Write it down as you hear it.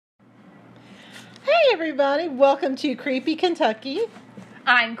Hi, everybody. Welcome to Creepy Kentucky.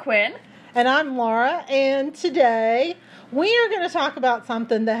 I'm Quinn. And I'm Laura. And today we are going to talk about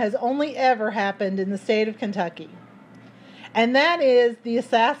something that has only ever happened in the state of Kentucky. And that is the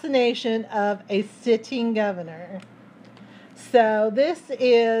assassination of a sitting governor. So this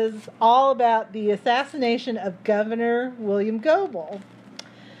is all about the assassination of Governor William Goebel.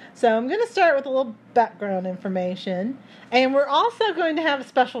 So I'm going to start with a little background information. And we're also going to have a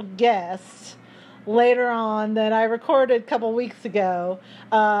special guest later on that I recorded a couple weeks ago.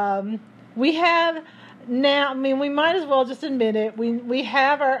 We have now, we might as well just admit it. We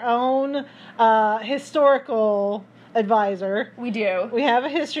have our own historical advisor. We do. We have a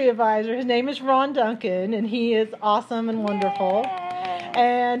history advisor. His name is Ron Duncan, and he is awesome and wonderful. Yay!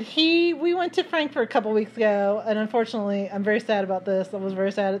 And we went to Frankfurt a couple weeks ago, and unfortunately, I'm very sad about this. I was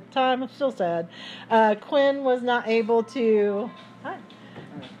very sad at the time. I'm still sad. Quinn was not able to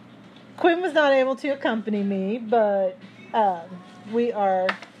accompany me, but we are...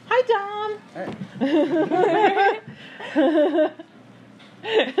 Hi, Dom! Hey.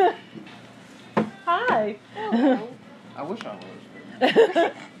 Hi! Hello. I wish I was.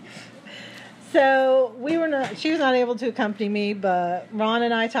 So she was not able to accompany me, but Ron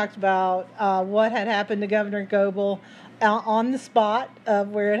and I talked about what had happened to Governor Goebel on the spot of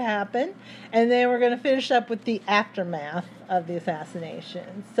where it happened, and then we're going to finish up with the aftermath of the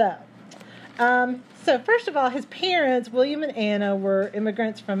assassination. So first of all, his parents, William and Anna, were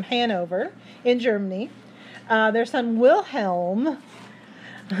immigrants from Hanover in Germany. Their son Wilhelm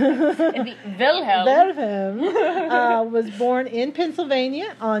was born in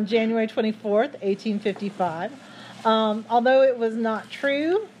Pennsylvania on January 24th, 1855. Although it was not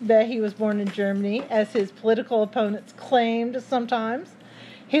true that he was born in Germany, as his political opponents claimed sometimes,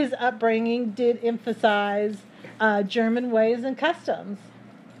 his upbringing did emphasize German ways and customs.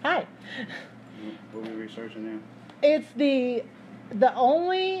 Hi. What are we researching now? It's the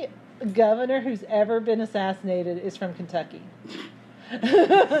only governor who's ever been assassinated is from Kentucky.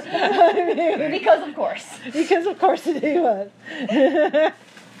 Because of course he was.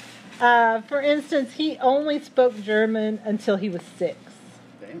 For instance, he only spoke German until he was 6.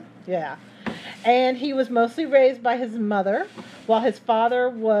 Damn. Yeah. And he was mostly raised by his mother, while his father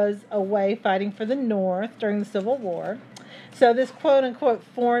was away fighting for the North during the Civil War. So this quote-unquote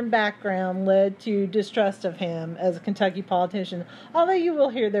foreign background led to distrust of him as a Kentucky politician, although you will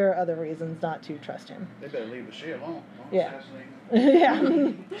hear there are other reasons not to trust him. They better leave the shit alone. Yeah.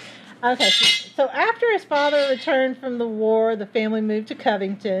 Yeah. Okay, so after his father returned from the war, the family moved to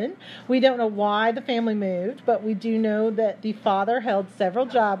Covington. We don't know why the family moved, but we do know that the father held several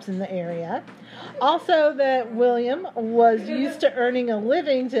jobs in the area. Also, that William was used to earning a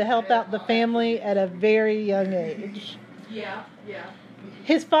living to help out the family at a very young age. Yeah.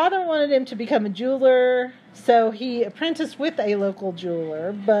 His father wanted him to become a jeweler, so he apprenticed with a local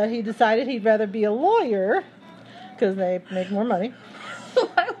jeweler, but he decided he'd rather be a lawyer because they make more money.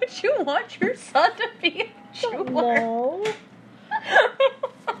 Why would you want your son to be a jeweler? No.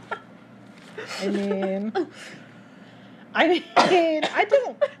 I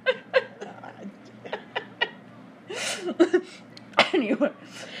don't. Anyway.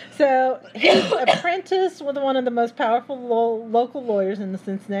 So, he apprenticed with one of the most powerful local lawyers in the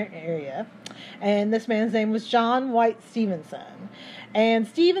Cincinnati area. And this man's name was John White Stevenson. And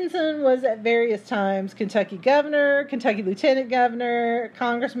Stevenson was at various times Kentucky governor, Kentucky lieutenant governor,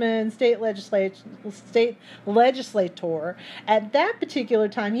 congressman, state legislator. At that particular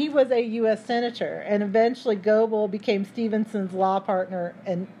time, he was a U.S. senator. And eventually, Goebel became Stevenson's law partner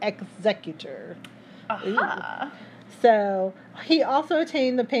and executor. Aha. So, he also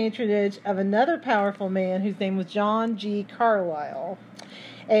attained the patronage of another powerful man whose name was John G. Carlisle.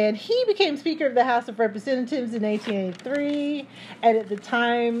 And he became Speaker of the House of Representatives in 1883. And at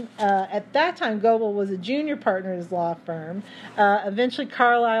that time, Goebel was a junior partner in his law firm. Eventually,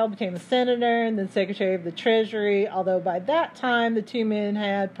 Carlisle became a senator and then Secretary of the Treasury, although by that time, the two men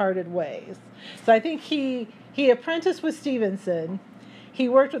had parted ways. So I think he apprenticed with Stevenson. He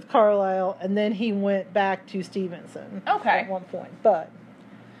worked with Carlisle, and then he went back to Stevenson at one point. But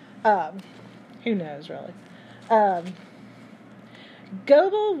who knows, really?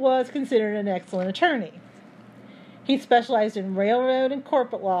 Goebel was considered an excellent attorney. He specialized in railroad and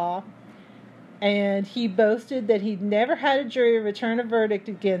corporate law, and he boasted that he'd never had a jury return a verdict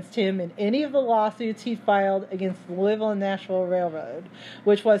against him in any of the lawsuits he filed against the Louisville and Nashville Railroad,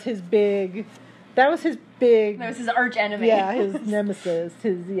 which was his big... That was his arch enemy. Yeah, his nemesis.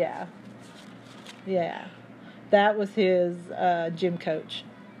 That was his gym coach.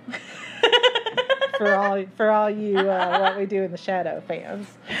 for all you What We Do in the Shadow fans.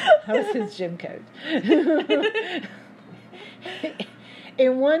 That was his gym coach.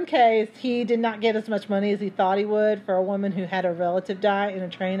 In one case, he did not get as much money as he thought he would for a woman who had a relative die in a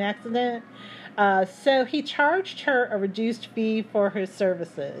train accident. So he charged her a reduced fee for her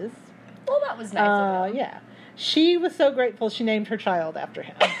services. Well, that was nice of him. Yeah. She was so grateful she named her child after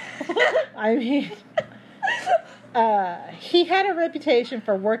him. I mean, he had a reputation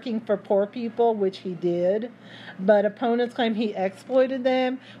for working for poor people, which he did, but opponents claim he exploited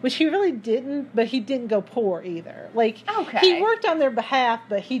them, which he really didn't, but he didn't go poor either. Like, he worked on their behalf,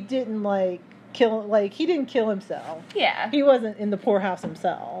 but he didn't, he didn't kill himself. Yeah. He wasn't in the poorhouse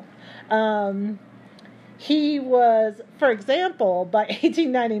himself. He was, for example, by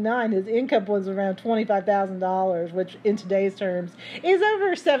 1899, his income was around $25,000, which in today's terms is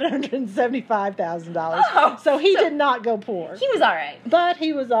over $775,000. Oh, so he did not go poor. He was all right. But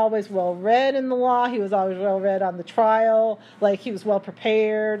he was always well read in the law. He was always well read on the trial. Like, he was well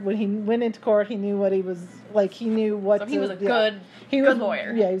prepared. When he went into court, he knew what he was, he knew what So he was a good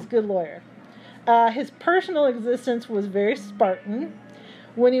lawyer. Yeah, he was a good lawyer. His personal existence was very Spartan.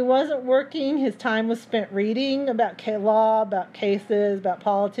 When he wasn't working, his time was spent reading about law, about cases, about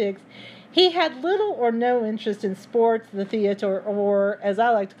politics. He had little or no interest in sports, the theater, or, as I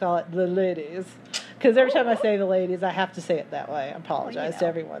like to call it, the ladies. Because every time I say the ladies, I have to say it that way. I apologize to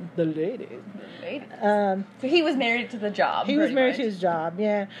everyone. The ladies. The ladies. So he was married to the job. He was married to his job,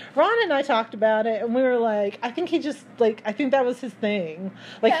 yeah. Ron and I talked about it, and we were like, I think he just, I think that was his thing.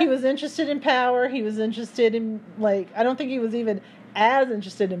 He was interested in power. He was interested in, I don't think he was even as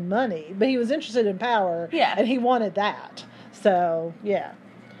interested in money, but he was interested in power, and he wanted that. So, yeah.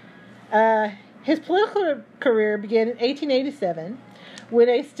 His political career began in 1887 when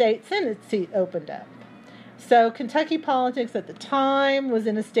a state Senate seat opened up. So, Kentucky politics at the time was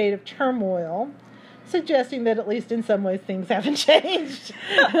in a state of turmoil, suggesting that at least in some ways things haven't changed.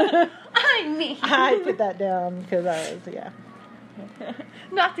 I mean... I put that down because I was,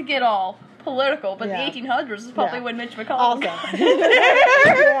 Not to get all political, but the 1800s is probably when Mitch McConnell... Also.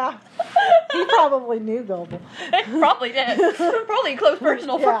 Yeah. He probably knew Goebel. Probably did. Probably a close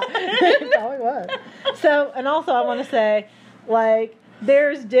personal friend. He probably was. So, and also I want to say,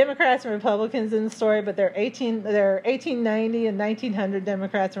 there's Democrats and Republicans in the story, but there are 1890 and 1900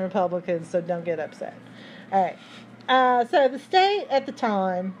 Democrats and Republicans, so don't get upset. All right. So the state at the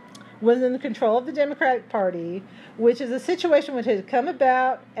time was in the control of the Democratic Party, which is a situation which had come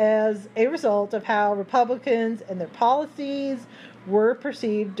about as a result of how Republicans and their policies were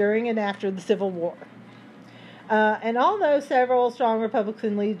perceived during and after the Civil War. And although several strong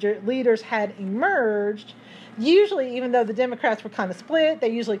Republican leaders had emerged, usually, even though the Democrats were kind of split, they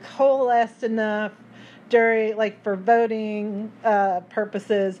usually coalesced enough during, for voting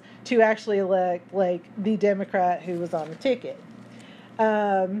purposes to actually elect, the Democrat who was on the ticket.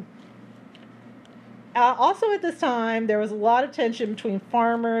 Also at this time, there was a lot of tension between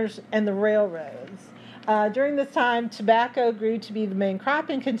farmers and the railroads. During this time, tobacco grew to be the main crop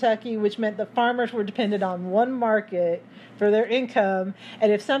in Kentucky, which meant that farmers were dependent on one market for their income,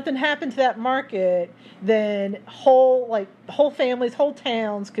 and if something happened to that market, then whole families, whole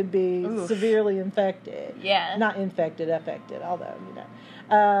towns could be severely infected. Yeah. Not infected, affected, although,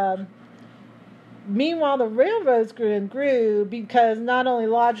 Meanwhile, the railroads grew and grew because not only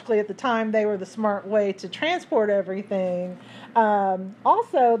logically at the time they were the smart way to transport everything,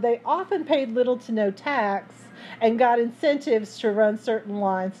 also they often paid little to no tax and got incentives to run certain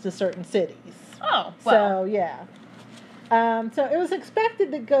lines to certain cities. Oh, well. So, yeah. So it was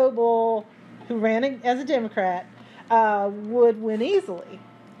expected that Goebel, who ran as a Democrat, would win easily.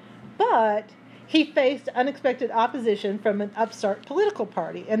 But he faced unexpected opposition from an upstart political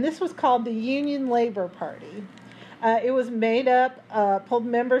party, and this was called the Union Labor Party. It was made up, pulled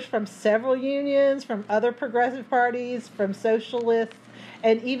members from several unions, from other progressive parties, from socialists,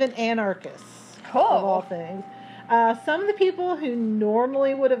 and even anarchists, of all things. Some of the people who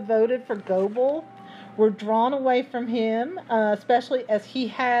normally would have voted for Goebel were drawn away from him, especially as he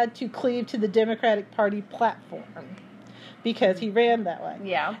had to cleave to the Democratic Party platform, because he ran that way.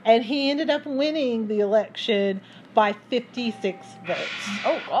 Yeah. And he ended up winning the election by 56 votes.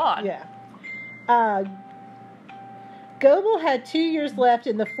 Oh, God. Yeah. Goebel had 2 years left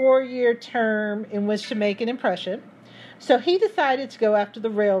in the 4-year term in which to make an impression. So he decided to go after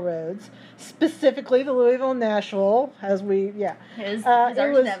the railroads, specifically the Louisville and Nashville, his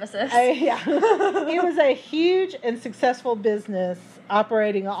archnemesis. It was a huge and successful business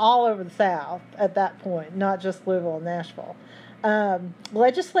operating all over the South at that point, not just Louisville and Nashville.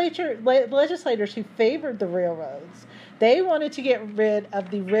 legislators who favored the railroads, they wanted to get rid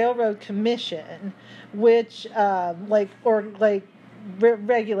of the Railroad Commission, which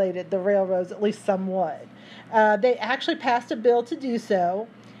regulated the railroads at least somewhat. They actually passed a bill to do so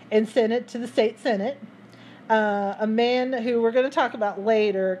and sent it to the state senate. A man who we're going to talk about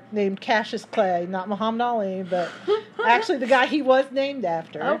later, named Cassius Clay, not Muhammad Ali, but actually the guy he was named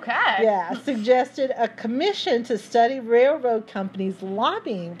after. Okay. Yeah, suggested a commission to study railroad companies'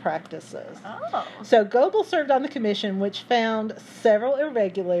 lobbying practices. Oh. So Goebel served on the commission, which found several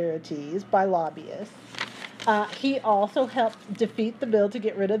irregularities by lobbyists. He also helped defeat the bill to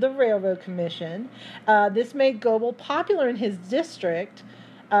get rid of the Railroad Commission. This made Goebel popular in his district.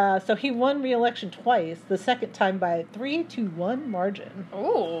 So he won re-election twice, the second time by a 3-1 margin.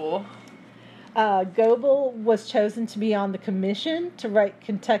 Ooh. Goebel was chosen to be on the commission to write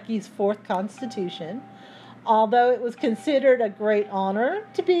Kentucky's fourth constitution, although it was considered a great honor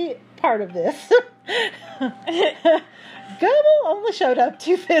to be part of this. Goebel only showed up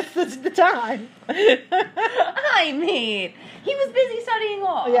 2/5 of the time. I mean, he was busy studying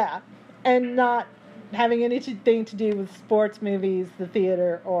law. Yeah, and not having anything to do with sports, movies, the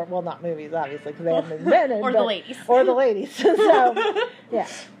theater, or, well, not movies, obviously, because they haven't been invented. Or the ladies. Or the ladies. So, yeah.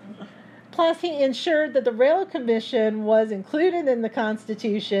 Plus, he ensured that the Railroad Commission was included in the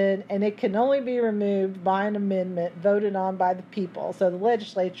Constitution, and it can only be removed by an amendment voted on by the people. So the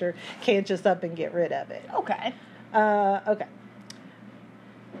legislature can't just up and get rid of it. Okay. Okay.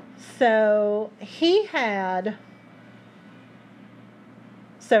 So he had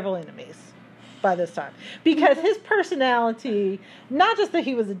several enemies by this time, because his personality, not just that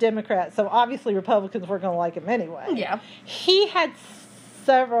he was a Democrat, so obviously Republicans weren't going to like him anyway. Yeah. He had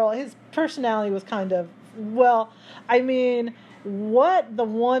his personality was kind of, well, I mean, what the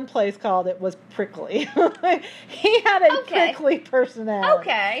one place called it was prickly. He had a prickly personality.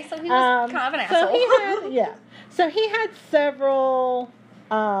 Okay, so he was kind of an asshole. So he had several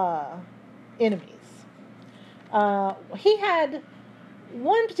enemies. He had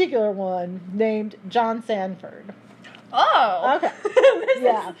one particular one named John Sanford. Oh. Okay.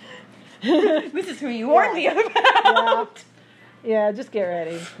 This is who you warned me about. Yeah, just get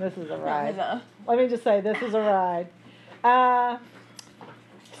ready. This is a ride. Let me just say, this is a ride.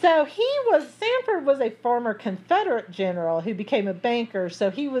 Sanford was a former Confederate general who became a banker, so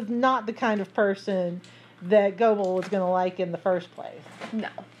he was not the kind of person that Goebel was going to like in the first place. No.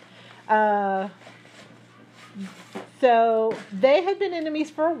 So they had been enemies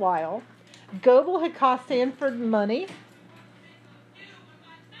for a while. Goebel had cost Sanford money.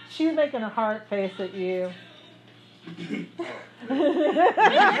 She's making a heart face at you. I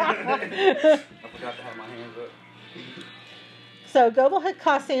forgot to have my hands up. So Goebel had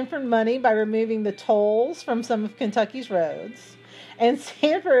cost Sanford money by removing the tolls from some of Kentucky's roads. And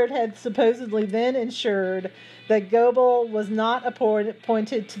Sanford had supposedly then ensured that Goebel was not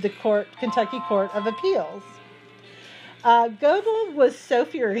appointed to the Kentucky Court of Appeals. Goebel was so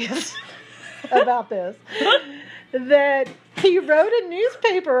furious about this that he wrote a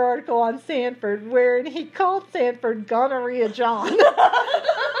newspaper article on Sanford wherein he called Sanford Gonorrhea John.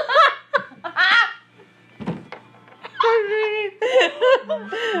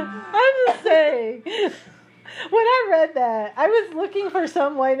 I'm just saying, when I read that, I was looking for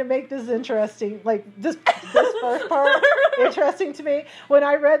some way to make this interesting, like this first part interesting to me. When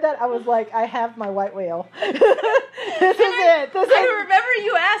I read that, I was like, I have my white whale. This is it. I remember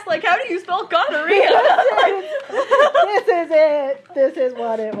you asked, like, how do you spell gonorrhea? This is it. This is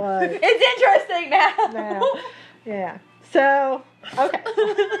what it was. It's interesting now. Yeah. So, okay.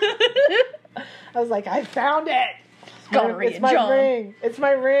 I was like, I found it. Gonorrhea, it's my John. ring. It's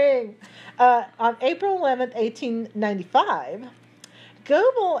my ring. On April 11th, 1895,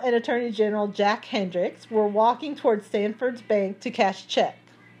 Goebel and Attorney General Jack Hendricks were walking towards Sanford's bank to cash a check.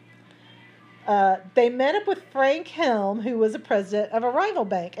 They met up with Frank Helm, who was the president of a rival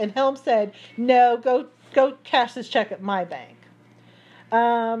bank, and Helm said, "No, go cash this check at my bank."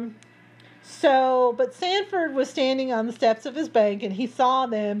 But Sanford was standing on the steps of his bank, and he saw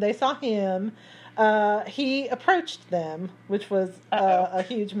them. They saw him. He approached them, which was a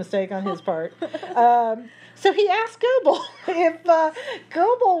huge mistake on his part. So he asked Goebel if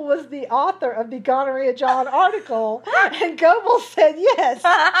Goebel was the author of the Gonorrhea John article, and Goebel said yes.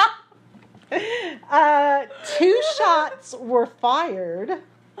 2 shots were fired.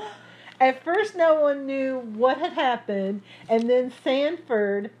 At first, no one knew what had happened, and then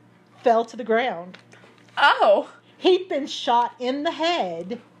Sanford fell to the ground. Oh. He'd been shot in the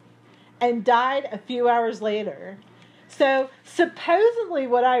head and died a few hours later. So, supposedly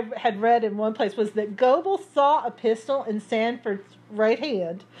what I had read in one place was that Goebel saw a pistol in Sanford's right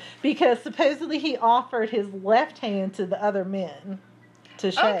hand because supposedly he offered his left hand to the other men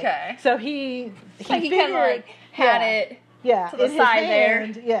to shake. Okay. So he Like he figured, kind of like had it to the in his side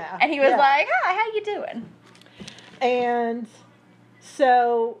hand, there. Yeah. And he was like, "Hi, how you doing?" And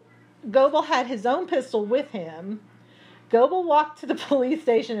so Goebel had his own pistol with him. Goebel walked to the police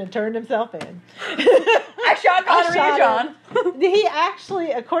station and turned himself in. I shot gonorrhea John. He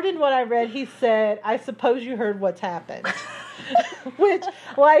actually, according to what I read, he said, "I suppose you heard what's happened." Which,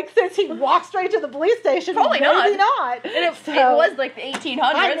 like, since he walked straight to the police station, Probably maybe not. not. And it was like the 1800s,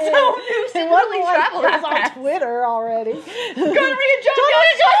 I mean, so news didn't really travel that it was on fast. Twitter already. Gonorrhea John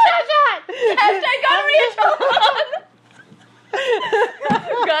got shot! Hashtag gonorrhea John!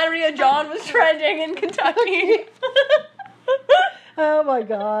 Gonorrhea John was trending in Kentucky. Oh my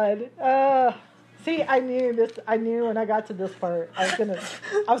God. See, I knew when I got to this part, I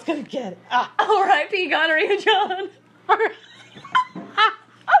was gonna get it. Ah. R.I.P. Gonorrhea John.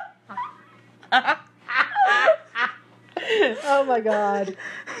 Oh my God.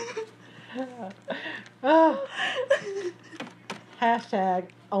 Oh. Hashtag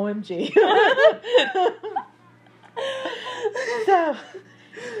OMG.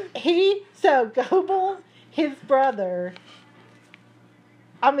 So Goebel, his brother,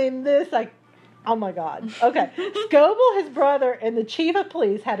 oh my God. Okay. Goebel, his brother, and the chief of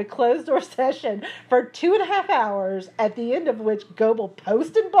police had a closed-door session for 2.5 hours, at the end of which Goebel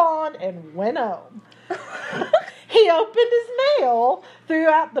posted bond and went home. He opened his mail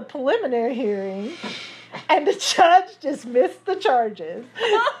throughout the preliminary hearing, and the judge dismissed the charges,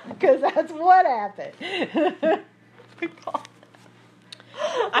 because that's what happened.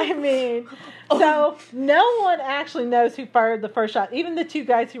 I mean, so no one actually knows who fired the first shot. Even the two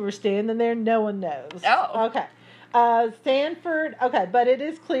guys who were standing there, no one knows. Oh. Okay. Sanford, okay, but it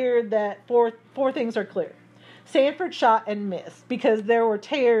is clear that four things are clear. Sanford shot and missed because there were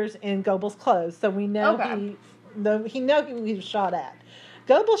tears in Goebel's clothes, so we know he who he was shot at.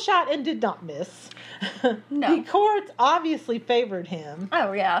 Goebel shot and did not miss. No. The courts obviously favored him.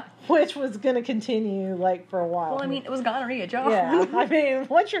 Oh, yeah. Which was going to continue, like, for a while. Well, I mean, it was gonorrhea John. Yeah, I mean,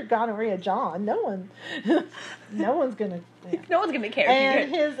 once you're gonorrhea John, no one's going to... Yeah. No one's going to care. And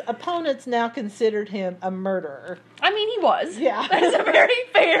his opponents now considered him a murderer. I mean, he was. Yeah. That's a very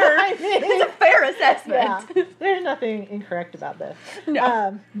fair... it's a fair assessment. Yeah. There's nothing incorrect about this.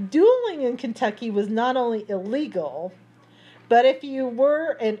 No. Dueling in Kentucky was not only illegal, but if you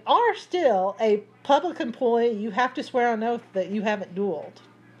were and are still a public employee, you have to swear on oath that you haven't dueled.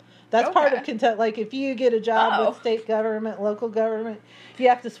 That's part of Kentucky. Like, if you get a job with state government, local government, you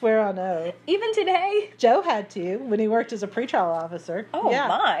have to swear on oath. Even today? Joe had to when he worked as a pretrial officer. Oh, yeah.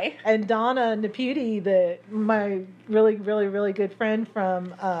 My. And Donna Naputi, my really, really, really good friend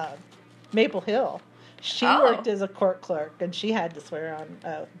from Maple Hill, she worked as a court clerk, and she had to swear on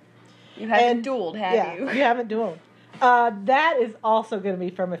oath. You haven't dueled, have you? You haven't dueled. That is also going to be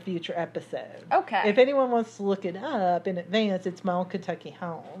from a future episode. Okay. If anyone wants to look it up in advance, it's My Old Kentucky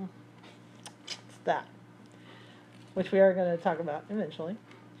Home. It's that. Which we are going to talk about eventually.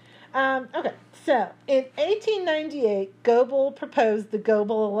 Okay, so in 1898, Goebel proposed the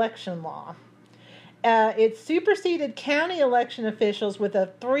Goebel election law. It superseded county election officials with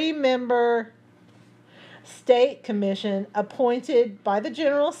a 3-member state commission appointed by the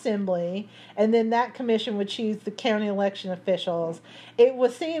General Assembly, and then that commission would choose the county election officials. It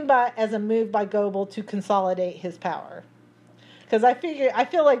was seen as a move by Goebel to consolidate his power. Because I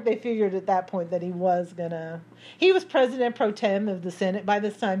feel like they figured at that point that he was president pro tem of the Senate by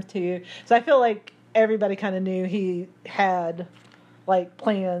this time too. So I feel like everybody kind of knew he had like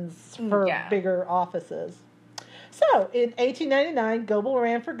plans for bigger offices. So, in 1899, Goebel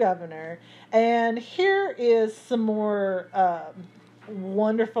ran for governor, and here is some more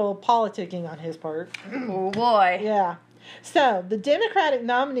wonderful politicking on his part. Oh, boy. Yeah. So, the Democratic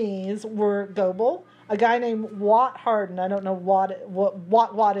nominees were Goebel, a guy named Watt Hardin. I don't know what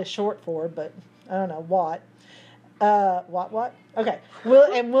Watt is short for, but I don't know, Watt. Watt? Okay.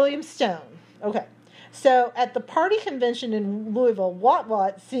 And William Stone. Okay. So, at the party convention in Louisville,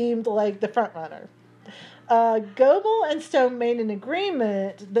 Watt seemed like the front runner. Goebel and Stone made an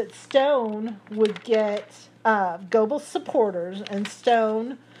agreement that Stone would get Goebel's supporters, and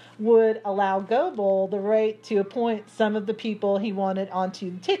Stone would allow Goebel the right to appoint some of the people he wanted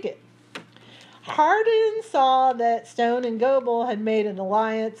onto the ticket. Hardin saw that Stone and Goebel had made an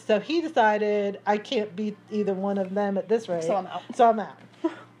alliance, so he decided, I can't beat either one of them at this rate. So I'm out.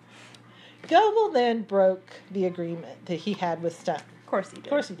 Goebel then broke the agreement that he had with Stone. Of course he did. Of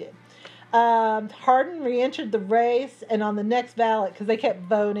course he did. Hardin re-entered the race, and on the next ballot, because they kept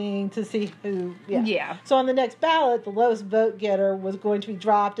voting to see who... Yeah. So on the next ballot, the lowest vote getter was going to be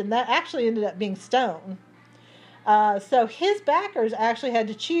dropped, and that actually ended up being Stone. So his backers actually had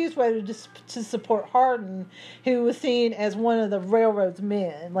to choose whether to support Hardin, who was seen as one of the railroad's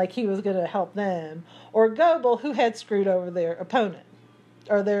men, like he was going to help them, or Goebel, who had screwed over their opponent,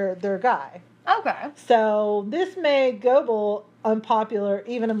 or their guy. Okay. So this made Goebel unpopular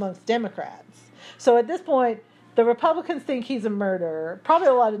even amongst Democrats. So at this point, the Republicans think he's a murderer. Probably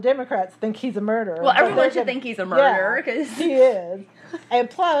a lot of Democrats think he's a murderer. Well, everyone should think he's a murderer, because he is. And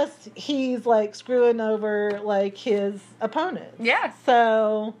plus, he's like screwing over like his opponents. Yeah.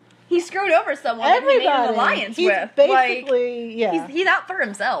 So he screwed over someone that he made an alliance he's with. Basically, he's out for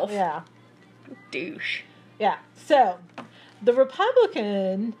himself. Yeah. Douche. Yeah. So the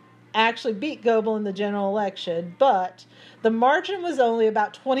Republican actually beat Goebel in the general election, but the margin was only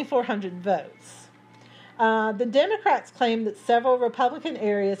about 2,400 votes. The Democrats claimed that several Republican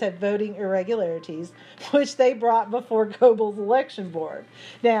areas had voting irregularities, which they brought before Goebel's election board.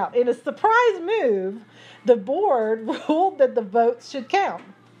 Now, in a surprise move, the board ruled that the votes should count.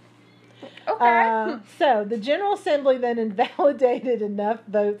 Okay. So the General Assembly then invalidated enough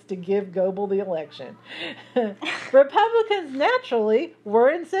votes to give Goebel the election. Republicans, naturally,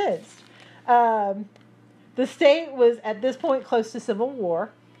 were incensed. The state was, at this point, close to civil war.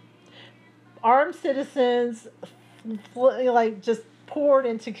 Armed citizens, just poured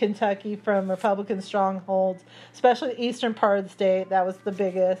into Kentucky from Republican strongholds, especially the eastern part of the state. That was the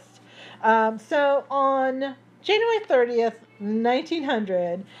biggest. So on January 30th,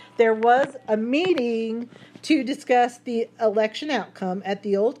 1900, there was a meeting to discuss the election outcome at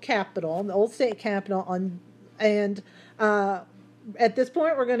the old Capitol, the old state Capitol. At this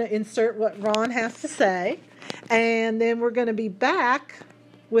point, we're going to insert what Ron has to say, and then we're going to be back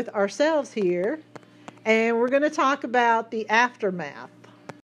with ourselves here, and we're going to talk about the aftermath.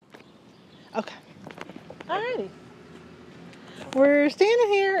 Okay. Alrighty. We're standing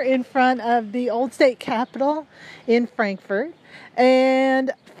here in front of the old state capitol in Frankfort, and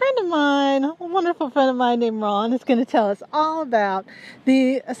a friend of mine, a wonderful friend of mine named Ron, is going to tell us all about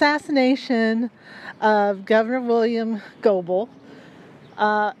the assassination of Governor William Goebel,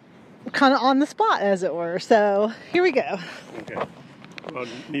 kind of on the spot, as it were. So, here we go. Okay.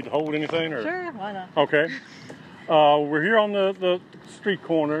 Need to hold anything? Or? Sure, why not? Okay. We're here on the street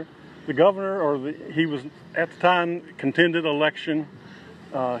corner. The governor, he was at the time contended election.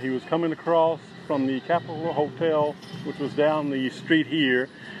 He was coming across from the Capitol Hotel, which was down the street here,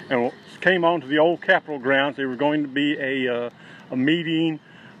 and came onto the old Capitol grounds. There were going to be a meeting.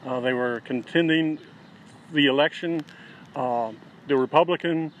 They were contending the election. The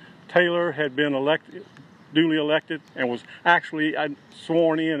Republican Taylor had been duly elected, and was actually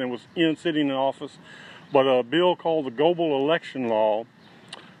sworn in and was sitting in office. But a bill called the Goebel Election Law,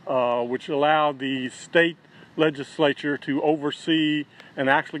 which allowed the state legislature to oversee and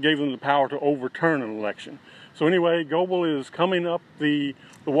actually gave them the power to overturn an election. So anyway, Goebel is coming up the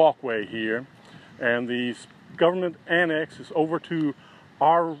walkway here, and the government annex is over to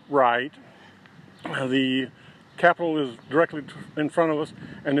our right. The Capitol is directly in front of us,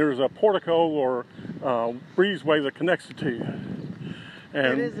 and there's a portico or breezeway that connects the two.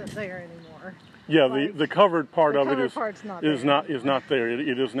 And it isn't there anymore. Yeah, the covered part of it is not there.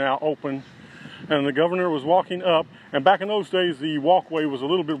 It is now open. And the governor was walking up, and back in those days the walkway was a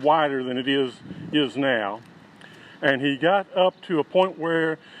little bit wider than it is now. And he got up to a point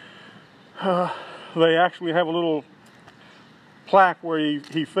where they actually have a little plaque where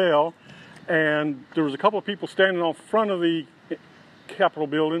he fell, and there was a couple of people standing on front of the Capitol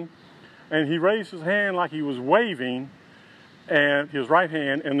building, and he raised his hand like he was waving, and his right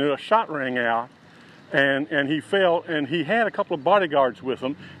hand, and then a shot rang out, and he fell, and he had a couple of bodyguards with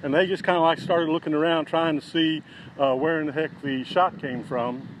him, and they just kind of like started looking around trying to see where in the heck the shot came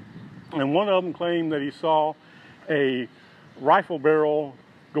from. And one of them claimed that he saw a rifle barrel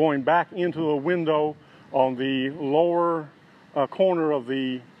going back into a window on the lower corner of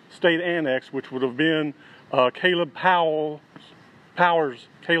the state annex, which would have been Caleb Powers'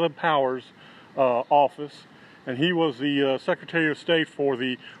 office, and he was the Secretary of State for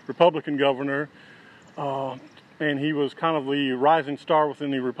the Republican governor, and he was kind of the rising star within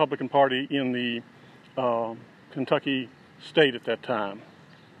the Republican Party in the Kentucky state at that time.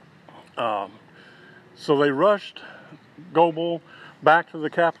 So they rushed Goebel back to the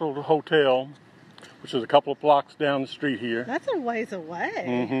Capitol Hotel, which is a couple of blocks down the street here. That's a ways away.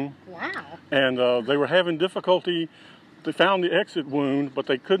 Mm-hmm. Wow. And they were having difficulty they found the exit wound, but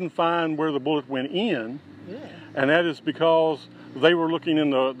they couldn't find where the bullet went in. Yeah. And that is because they were looking in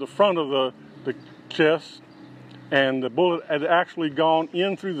the front of the chest, and the bullet had actually gone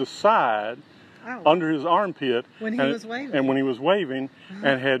in through the side under his armpit. When he was waving. And when he was waving,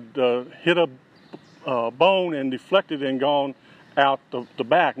 and had hit a bone and deflected and gone out the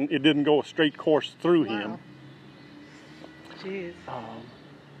back. It didn't go a straight course through him. Jeez.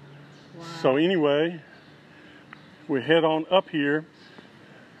 So anyway, we head on up here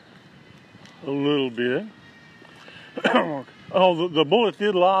a little bit. Oh, the bullet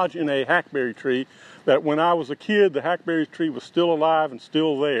did lodge in a hackberry tree that when I was a kid, the hackberry tree was still alive and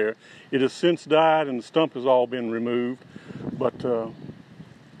still there. It has since died and the stump has all been removed. But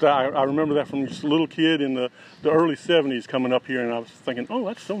I remember that from just a little kid in the early 70s coming up here, and I was thinking, oh,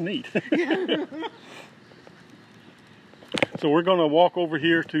 that's so neat. So we're going to walk over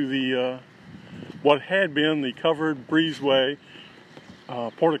here to the what had been the covered breezeway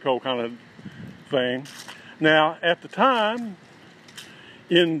portico kind of thing. Now, at the time,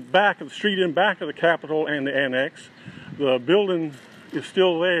 in back of the street, in back of the Capitol and the annex, the building is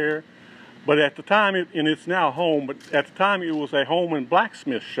still there, but at the time, and it's now a home, but at the time it was a home and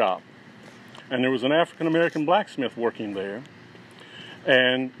blacksmith shop. And there was an African-American blacksmith working there.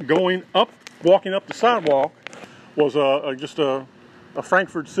 And walking up the sidewalk was just a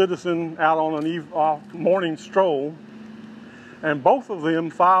Frankfurt citizen out on an morning stroll. And both of them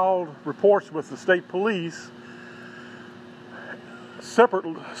filed reports with the state police, separate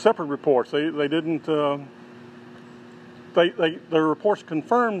reports. They didn't. Their reports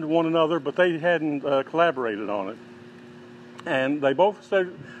confirmed one another, but they hadn't collaborated on it. And they both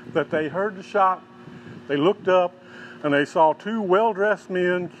said that they heard the shot. They looked up, and they saw two well-dressed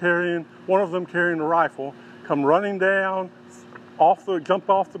men one of them carrying a rifle, come running down, jumped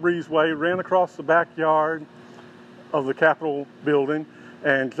off the breezeway, ran across the backyard of the Capitol building,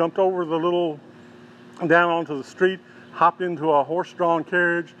 and jumped over down onto the street, hopped into a horse-drawn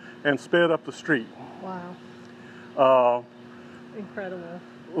carriage, and sped up the street. Wow. Incredible.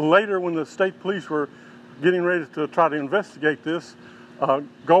 Later, when the state police were getting ready to try to investigate this,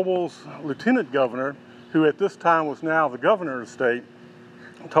 Goebel's lieutenant governor, who at this time was now the governor of the state,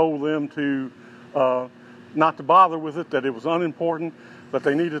 told them to not to bother with it, that it was unimportant, that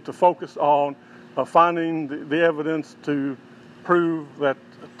they needed to focus on finding the evidence to prove that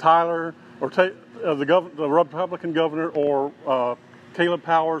Tyler or the Republican governor or Caleb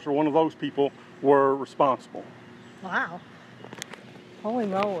Powers or one of those people were responsible. Wow. Holy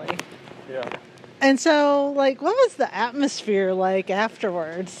moly. Yeah. And so, what was the atmosphere like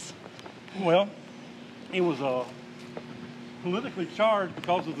afterwards? Well, it was politically charged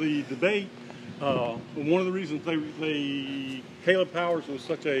because of the debate. One of the reasons Caleb Powers was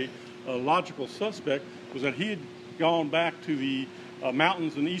such a logical suspect was that he had gone back to the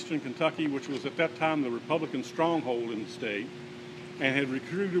mountains in eastern Kentucky, which was at that time the Republican stronghold in the state, and had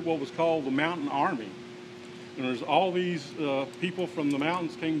recruited what was called the Mountain Army. And there's all these people from the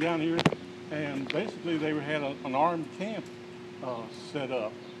mountains came down here, and basically they had an armed camp set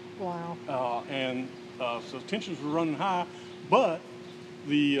up. Wow. So tensions were running high, but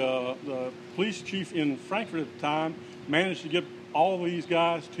the police chief in Frankfurt at the time managed to get all these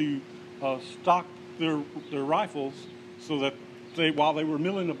guys to stock their rifles so that while they were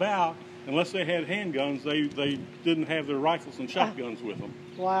milling about, unless they had handguns, they didn't have their rifles and shotguns with them.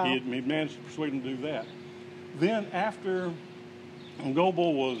 Wow. He managed to persuade them to do that. Then after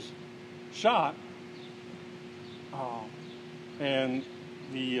Goebel was shot, and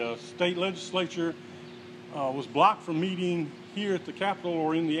the state legislature was blocked from meeting here at the Capitol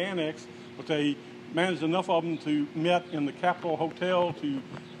or in the annex, but they managed enough of them to meet in the Capitol Hotel to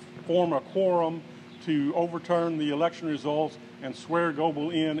form a quorum to overturn the election results and swear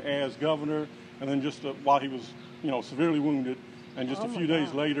Goebel in as governor. And then just while he was, severely wounded, and just a few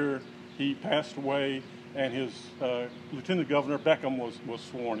days later he passed away, and his lieutenant governor Beckham was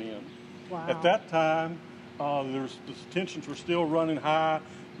sworn in. Wow. At that time, the tensions were still running high.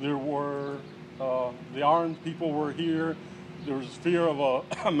 There were the armed people were here. There was fear of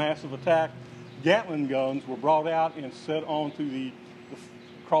a massive attack. Gatling guns were brought out and set onto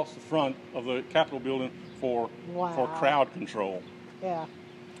across the front of the Capitol building for crowd control. Yeah.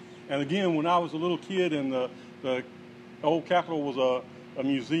 And again, when I was a little kid, and the old Capitol was a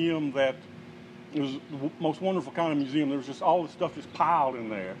museum that it was the most wonderful kind of museum. There was just all this stuff just piled in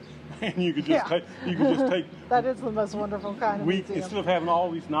there, and you could just take. That is the most wonderful kind of museum. Instead of having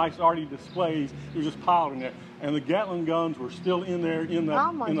all these nice arty displays, it was just piled in there. And the Gatling guns were still in there in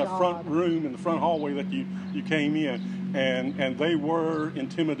the front room, in the front hallway that you came in. and they were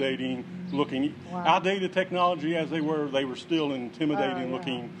intimidating looking. Wow. Outdated technology as they were still intimidating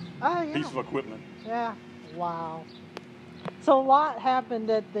looking piece of equipment. Yeah. Wow. So a lot happened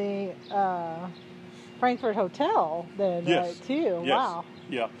at the Frankfurt Hotel then, Yes. right, too. Yes. Wow.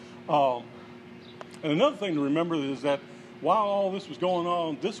 Yeah. And another thing to remember is that while all this was going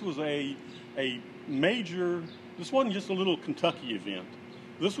on, this was a major. This wasn't just a little Kentucky event.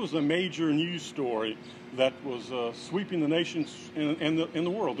 This was a major news story that was sweeping the nation and the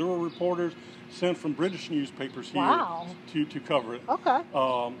world. There were reporters sent from British newspapers here to cover it. Okay.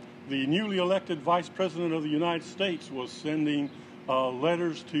 The newly elected Vice President of the United States was sending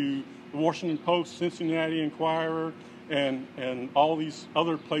letters to the Washington Post, Cincinnati Enquirer, and all these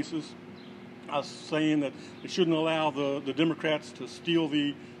other places saying that they shouldn't allow the Democrats to steal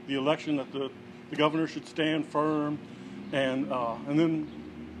the election, that the governor should stand firm. And then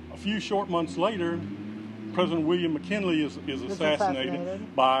a few short months later, President William McKinley is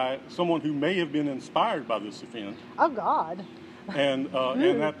assassinated by someone who may have been inspired by this event. Oh, God. And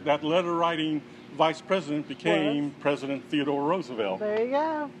that letter-writing vice president became President Theodore Roosevelt. There you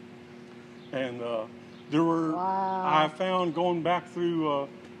go. And there were, I found going back through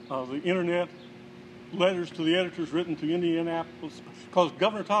the internet, letters to the editors written to Indianapolis, because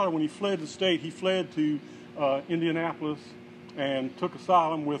Governor Tyler, when he fled the state, he fled to Indianapolis and took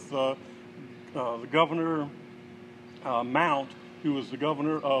asylum with the governor Mount, who was the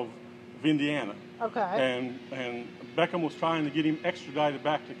governor of Indiana. Okay. And Beckham was trying to get him extradited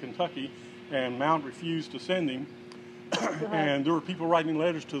back to Kentucky, and Mount refused to send him. And there were people writing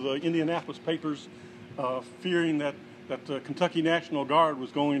letters to the Indianapolis papers, fearing that the Kentucky National Guard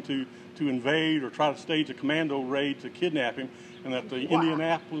was going to invade or try to stage a commando raid to kidnap him, and that the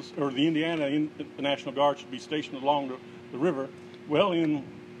Indianapolis or the Indiana National Guard should be stationed along the river. Well, in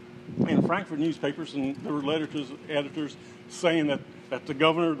Frankfurt newspapers, and there were letters to editors saying that the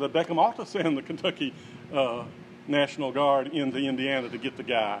governor, that Beckham ought to send the Kentucky National Guard into Indiana to get the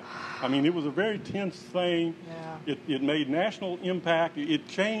guy. I mean, it was a very tense thing. Yeah. It made national impact. It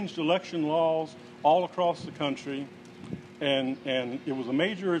changed election laws all across the country, and it was a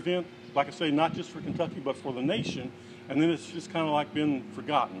major event, like I say, not just for Kentucky, but for the nation. And then it's just kind of like been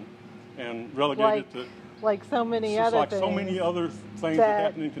forgotten and relegated to... Like so many other like things. So many other things that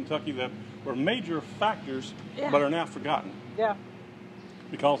happened in Kentucky that were major factors, but are now forgotten. Yeah.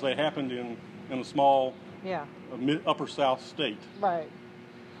 Because they happened in a small upper South state. Right.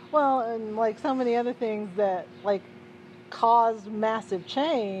 Well, and like so many other things that like caused massive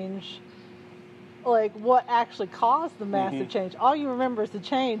change, like what actually caused the massive change. All you remember is the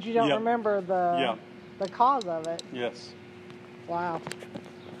change. You don't remember the cause of it. Yes. Wow.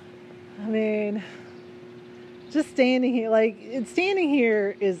 I mean, just standing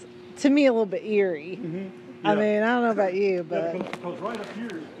here is, to me, a little bit eerie. I mean, I don't know about you, but... Because right up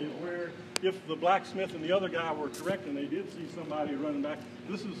here is where, if the blacksmith and the other guy were correct and they did see somebody running back,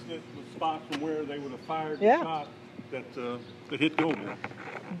 this is the spot from where they would have fired the shot that hit Goebel.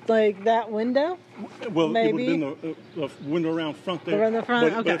 Like that window? Well, maybe? It would have been the window around front there. Around the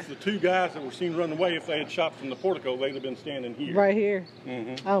front, but if the two guys that were seen running away, if they had shot from the portico, they'd have been standing here. Right here?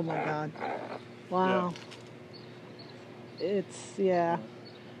 Oh, my God. Wow. Yeah.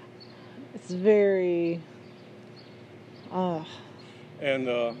 It's very... And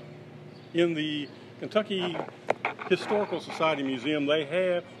in the Kentucky Historical Society Museum,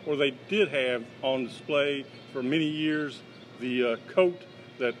 they did have on display for many years the coat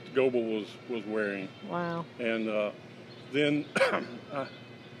that Goebel was wearing. Wow. And then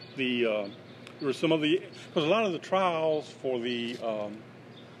there were some of the, because a lot of the trials for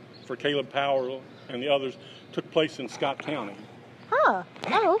Caleb Powell and the others took place in Scott County. Huh.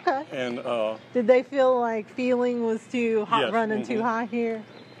 Oh, okay. And did they feel like feeling was too hot, yes, running too high here?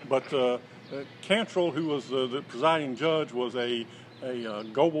 But Cantrell, who was the presiding judge, was a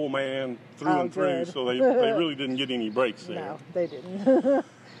Goebel man through and through, so they really didn't get any breaks there. No, they didn't.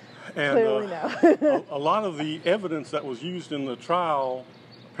 And clearly no. a lot of the evidence that was used in the trial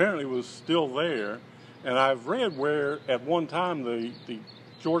apparently was still there. And I've read where at one time the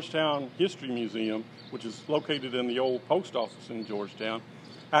Georgetown History Museum, which is located in the old post office in Georgetown,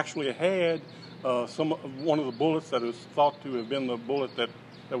 actually had one of the bullets that is thought to have been the bullet that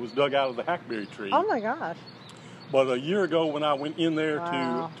was dug out of the hackberry tree. Oh my gosh. But a year ago when I went in there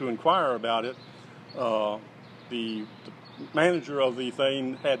to inquire about it, the manager of the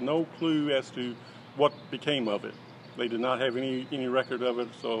thing had no clue as to what became of it. They did not have any record of it,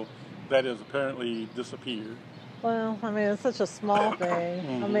 so that has apparently disappeared. Well, I mean, it's such a small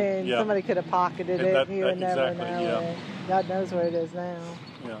thing. I mean, somebody could have pocketed it. You would never know. Yeah. And God knows where it is now.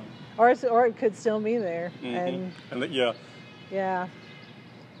 Yeah. or it could still be there. And yeah. Yeah.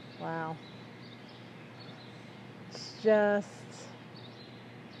 Wow.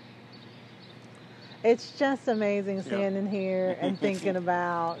 It's just amazing standing here and thinking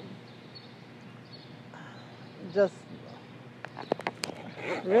about just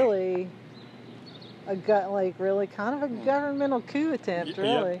really really kind of a governmental coup attempt,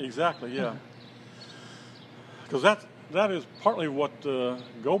 really. Yeah, exactly, yeah. Because that is partly what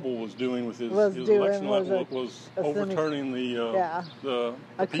Goebel was doing with his election, was overturning the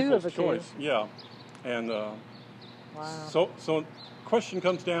people's choice. Yeah, and wow. So the question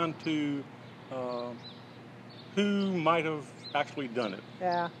comes down to who might have actually done it.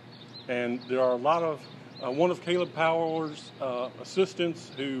 Yeah. And there are a lot of one of Caleb Powers'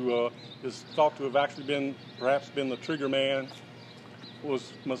 assistants, who is thought to have actually perhaps been the trigger man,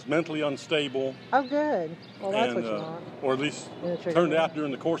 was mentally unstable. Oh, good. Well, that's what you want. Or at least turned out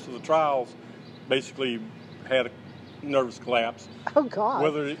during the course of the trials, basically had a nervous collapse. Oh, God.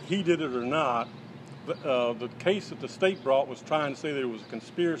 Whether he did it or not, the case that the state brought was trying to say there was a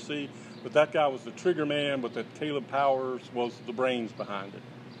conspiracy, but that guy was the trigger man, but that Caleb Powers was the brains behind it.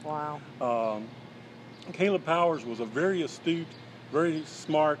 Wow. Caleb Powers was a very astute, very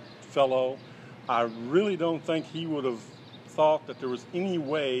smart fellow. I really don't think he would have thought that there was any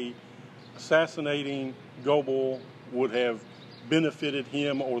way assassinating Goebel would have benefited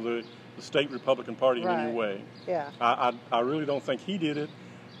him or the state Republican Party in any way. Yeah. I really don't think he did it.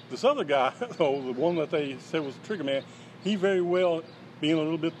 This other guy, though, the one that they said was the trigger man, he very well, being a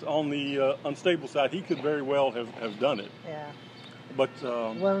little bit on the unstable side, he could very well have done it. Yeah. But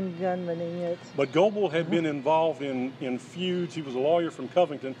lone gunmaning it. But Goebel had been involved in feuds. He was a lawyer from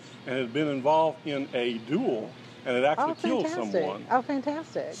Covington and had been involved in a duel and had actually killed someone. Oh,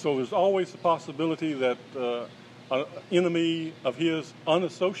 fantastic. So there's always the possibility that an enemy of his,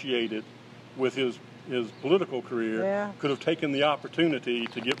 unassociated with his political career, could have taken the opportunity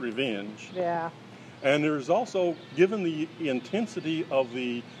to get revenge. Yeah. And there's also, given the intensity of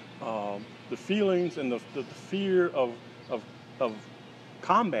the feelings and the fear of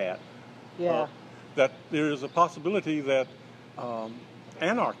combat, that there is a possibility that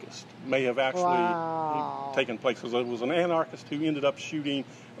anarchists may have actually taken place, because there was an anarchist who ended up shooting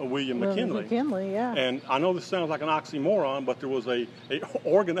William McKinley. And I know this sounds like an oxymoron, but there was a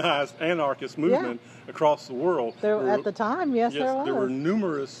organized anarchist movement across the world. At the time, there was. There were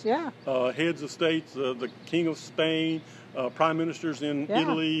numerous heads of states, the King of Spain, prime ministers in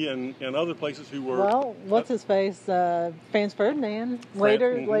Italy and other places who were... Well, what's his face? Franz Ferdinand.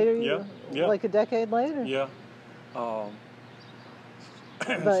 Later, like a decade later. Yeah.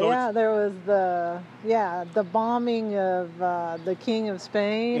 But so there was the bombing of the King of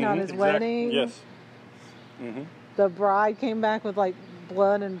Spain on his wedding. Yes. The bride came back with like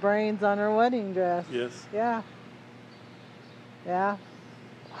blood and brains on her wedding dress. Yes. Yeah. Yeah.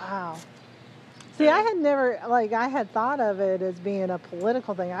 Wow. See, I had never, I had thought of it as being a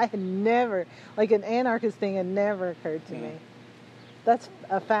political thing. I had never, an anarchist thing had never occurred to me. That's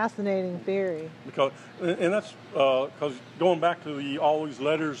a fascinating theory. Because going back to all these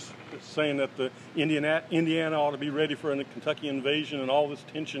letters saying that the Indiana ought to be ready for a Kentucky invasion, and all this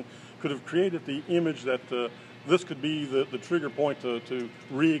tension could have created the image that this could be the trigger point to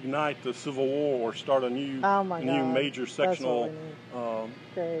reignite the Civil War or start a new major sectional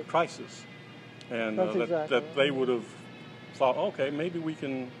crisis. And that they would have thought, okay, maybe we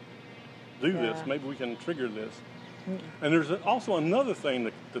can do this, maybe we can trigger this. And there's also another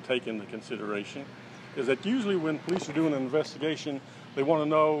thing to take into consideration, is that usually when police are doing an investigation, they want to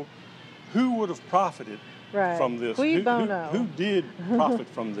know who would have profited from this. Who did profit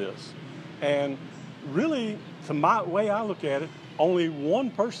from this? And really, to my way I look at it, only one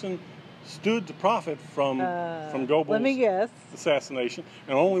person stood to profit from Goebel's assassination,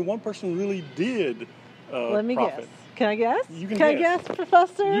 and only one person really did Let me profit. Guess. Can I guess? Can I guess,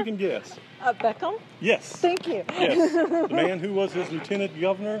 Professor? You can guess. Beckham? Yes. Thank you. Yes. The man who was his lieutenant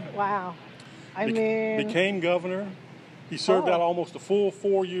governor. Wow. Became governor. He served out almost a full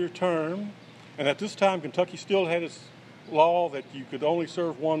 4-year term. And at this time, Kentucky still had its law that you could only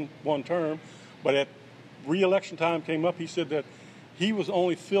serve one term. But at re-election time came up, he said that he was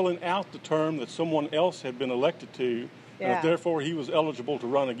only filling out the term that someone else had been elected to. And therefore, he was eligible to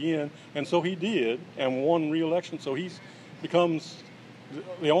run again. And so he did, and won re-election. So he becomes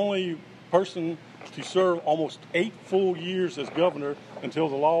the only person to serve almost 8 full years as governor until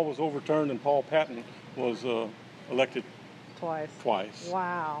the law was overturned and Paul Patton was elected twice.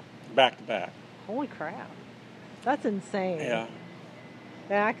 Wow. Back to back. Holy crap. That's insane. Yeah.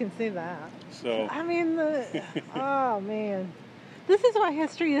 Yeah, I can see that. So. I mean, oh man. This is why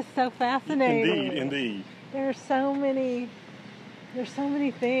history is so fascinating. Indeed. There's so many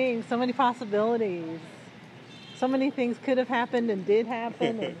things, so many possibilities. So many things could have happened and did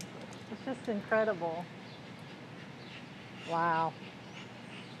happen. And it's just incredible. Wow.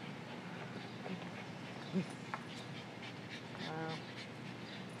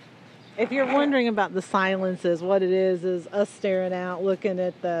 If you're wondering about the silences, what it is us staring out, looking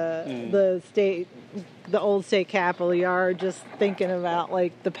at the old state capitol yard, just thinking about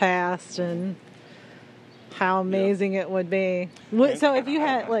like the past and how amazing it would be. So if you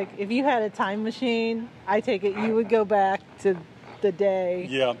had a time machine, I take it you would go back to the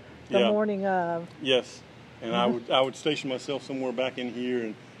day, the morning of. Yes, and I would station myself somewhere back in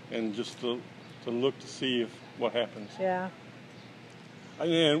here and just to look to see what happens. Yeah.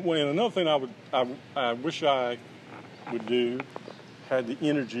 And another thing I wish I would do, had the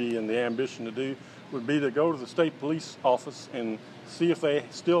energy and the ambition to do, would be to go to the state police office and see if they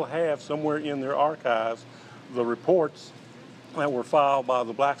still have somewhere in their archives the reports that were filed by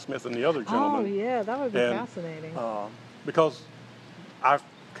the blacksmith and the other gentleman. Oh yeah, that would be fascinating. Because I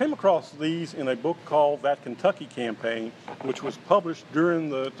came across these in a book called That Kentucky Campaign, which was published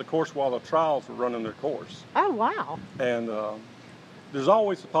during the course while the trials were running their course. Oh wow. And there's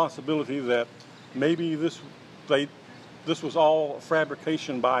always the possibility that maybe this was all a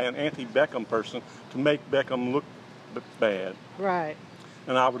fabrication by an anti-Beckham person to make Beckham look bad. Right.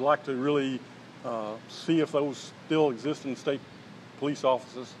 And I would like to really see if those still exist in state police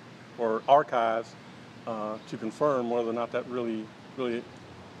offices or archives to confirm whether or not that really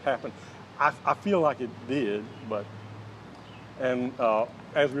happened. I feel like it did, but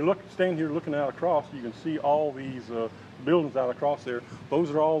as we stand here looking out across, you can see all these buildings out across there.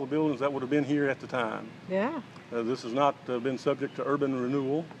 Those are all the buildings that would have been here at the time. Yeah. This has not been subject to urban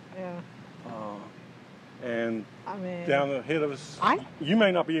renewal. Yeah. And down ahead of us, you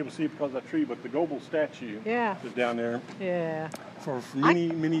may not be able to see it because of that tree, but the Goebel statue is down there. Yeah. For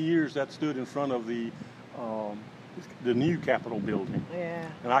many years, that stood in front of the new Capitol building. Yeah.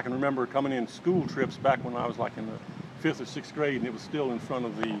 And I can remember coming in school trips back when I was like in the 5th or 6th grade, and it was still in front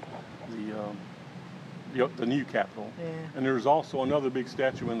of the new Capitol. Yeah. And there was also another big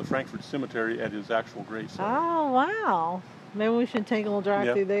statue in the Frankfurt Cemetery at his actual gravesite. Oh wow! Maybe we should take a little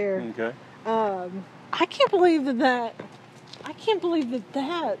drive through there. Okay. I can't believe that. I can't believe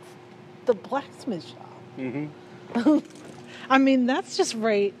that's the blacksmith shop. Mm-hmm. I mean, that's just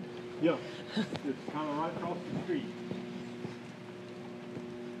right. Yeah. It's kind of right across the street.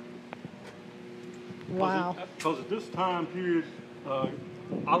 Wow. Because at this time period,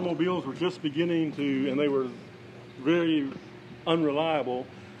 automobiles were just beginning and they were very unreliable.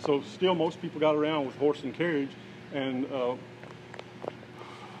 So still most people got around with horse and carriage, and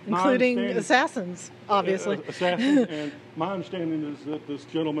including assassins, obviously. Assassins, and my understanding is that this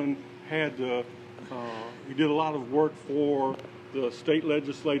gentleman he did a lot of work for the state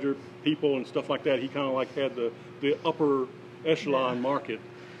legislature people and stuff like that. He kind of like had the upper echelon market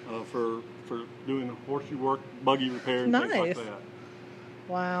for doing horseshoe work, buggy repair, and things like that.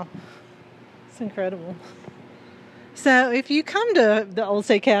 Wow. It's incredible. So if you come to the Old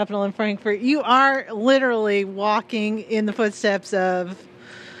State Capitol in Frankfurt, you are literally walking in the footsteps of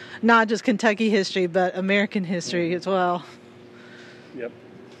not just Kentucky history, but American history as well. Yep.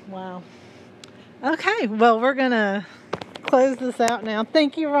 Wow. Okay, well, we're going to close this out now.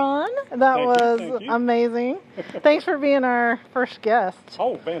 Thank you, Ron. That was amazing. Thanks for being our first guest.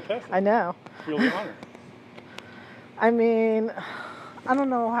 Oh, fantastic. I know. Feel the honor. I mean, I don't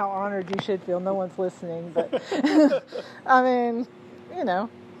know how honored you should feel. No one's listening, but I mean,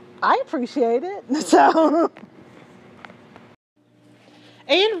 I appreciate it. So,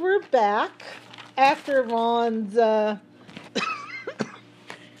 and we're back after Ron's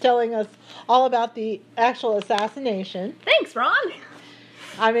telling us all about the actual assassination. Thanks, Ron.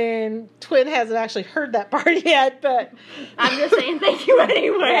 I mean, Twin hasn't actually heard that part yet, but I'm just saying thank you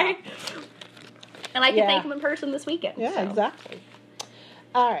anyway. Yeah. And I can thank him in person this weekend. Yeah, so. Exactly.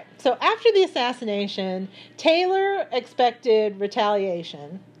 All right. So after the assassination, Taylor expected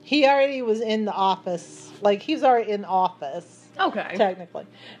retaliation. He already was in the office. Like, he was already in office. Okay. Technically.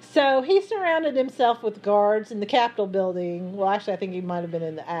 So he surrounded himself with guards in the Capitol building. Well, actually, I think he might have been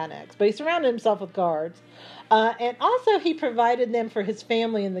in the annex. But he surrounded himself with guards. And also he provided them for his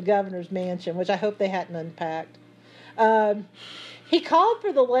family in the governor's mansion, which I hope they hadn't unpacked. He called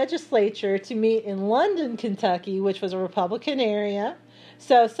for the legislature to meet in London, Kentucky, which was a Republican area.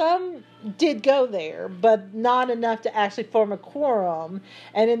 So some did go there, but not enough to actually form a quorum.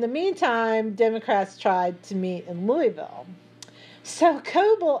 And in the meantime, Democrats tried to meet in Louisville. So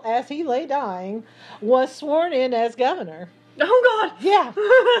Goebel, as he lay dying, was sworn in as governor. Oh, God. Yeah.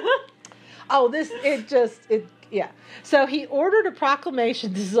 Yeah. So he ordered a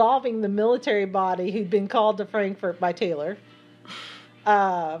proclamation dissolving the military body who'd been called to Frankfurt by Taylor.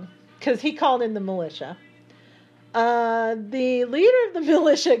 Because he called in the militia. The leader of the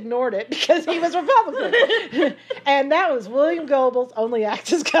militia ignored it because he was Republican. And that was William Goebel's only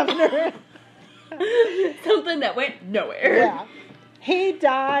act as governor. Something that went nowhere. Yeah. He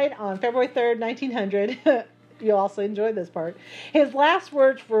died on February 3rd, 1900. You'll also enjoy this part. His last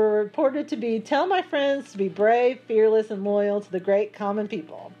words were reported to be, "Tell my friends to be brave, fearless, and loyal to the great common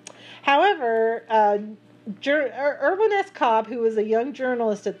people." However, Irwin S. Cobb, who was a young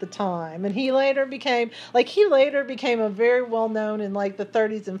journalist at the time, and he later became a very well-known in like the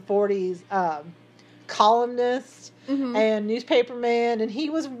 30s and 40s columnist and newspaperman, and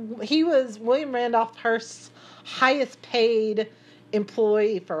he was William Randolph Hearst's highest paid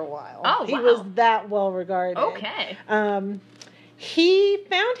employee for a while. Oh, wow. He was that well regarded. Okay. He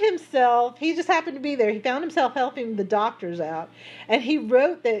found himself, he just happened to be there, he found himself helping the doctors out, and he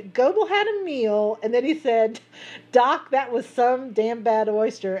wrote that Goebel had a meal, and then he said, "Doc, that was some damn bad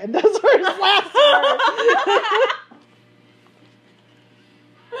oyster," and those were his last words.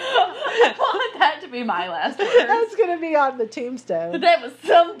 I want that to be my last words. That's going to be on the tombstone. That was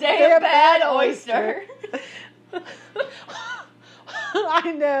some damn bad oyster.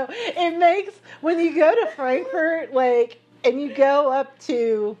 I know. It makes, when you go to Frankfurt, like, and you go up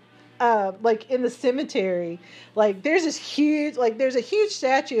to, like, in the cemetery, like, there's a huge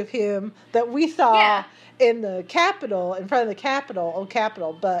statue of him that we saw in the Capitol, in front of the Capitol, Old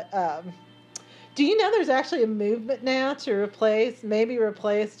Capitol, but, do you know there's actually a movement now to replace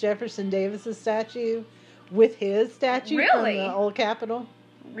Jefferson Davis's statue with his statue from the Old Capitol?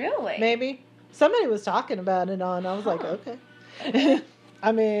 Really? Maybe. Somebody was talking about it I was like, okay.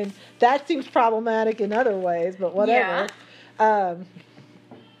 I mean, that seems problematic in other ways, but whatever. Yeah.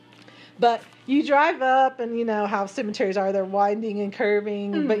 But you drive up, and you know how cemeteries are. They're winding and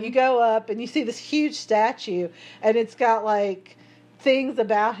curving, but you go up, and you see this huge statue, and it's got, like, things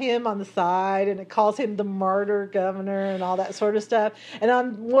about him on the side, and it calls him the martyr governor and all that sort of stuff. And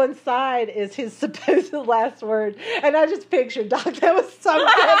on one side is his supposed last word. And I just pictured, Doc, that was some good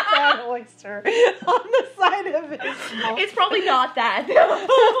bad oyster on the side of his mouth. It's probably not that.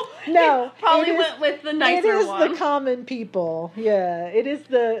 No. It probably went with the nicer one. It is the common people. Yeah. It is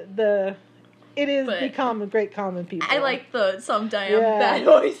the great common people. I like the some damn bad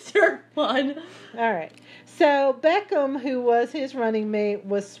oyster one. All right. So Beckham, who was his running mate,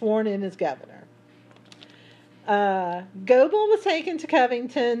 was sworn in as governor. Goebel was taken to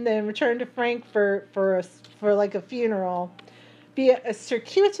Covington, then returned to Frankfurt for a funeral via a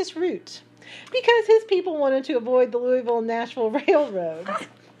circuitous route because his people wanted to avoid the Louisville and Nashville Railroad.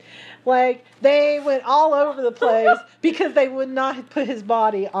 Like, they went all over the place because they would not put his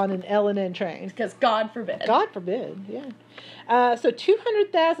body on an L&N train. Because God forbid. God forbid, yeah. So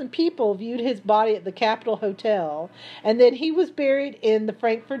 200,000 people viewed his body at the Capitol Hotel, and then he was buried in the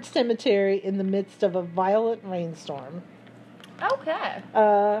Frankfurt Cemetery in the midst of a violent rainstorm. Okay.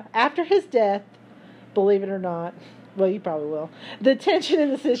 After his death, believe it or not, well, you probably will, the tension in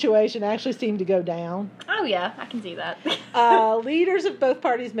the situation actually seemed to go down. Oh, yeah, I can see that. Leaders of both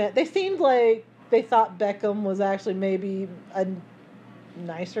parties met. They seemed like they thought Beckham was actually maybe a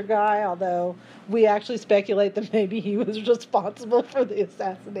nicer guy, although we actually speculate that maybe he was responsible for the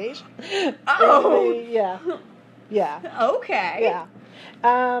assassination. Oh! Yeah. Okay.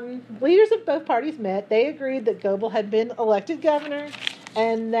 Yeah. Leaders of both parties met. They agreed that Goebel had been elected governor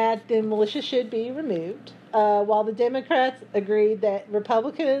and that the militia should be removed. While the Democrats agreed that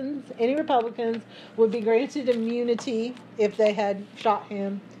any Republicans would be granted immunity if they had shot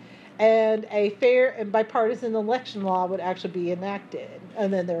him, and a fair and bipartisan election law would actually be enacted.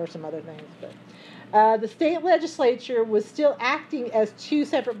 And then there were some other things. But the state legislature was still acting as two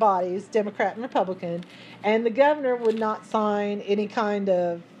separate bodies, Democrat and Republican, and the governor would not sign any kind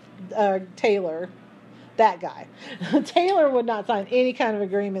of Taylor, that guy. Taylor would not sign any kind of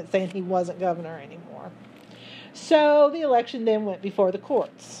agreement saying he wasn't governor anymore. So the election then went before the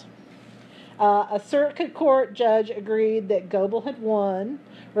courts. A circuit court judge agreed that Goebel had won.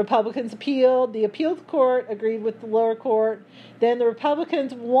 Republicans appealed. The appeals court agreed with the lower court. Then the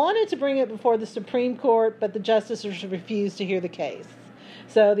Republicans wanted to bring it before the Supreme Court, but the justices refused to hear the case.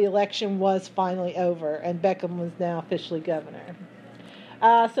 So the election was finally over, and Beckham was now officially governor.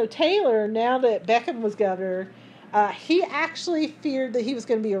 So Taylor, now that Beckham was governor, he actually feared that he was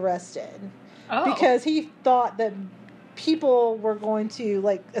going to be arrested. Oh. Because he thought that people were going to,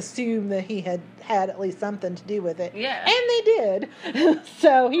 like, assume that he had at least something to do with it. Yeah. And they did.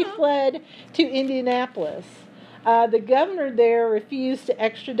 So he fled to Indianapolis. The governor there refused to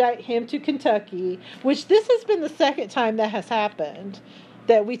extradite him to Kentucky, which this has been the second time that has happened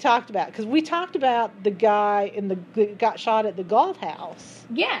that we talked about. Because we talked about the guy that got shot at the Galt House.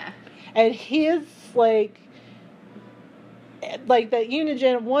 Yeah. And his, like that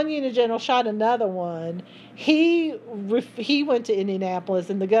one Unit General shot another one. He went to Indianapolis,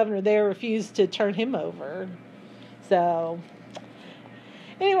 and the governor there refused to turn him over. So,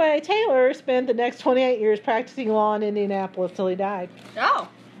 anyway, Taylor spent the next 28 years practicing law in Indianapolis till he died. Oh.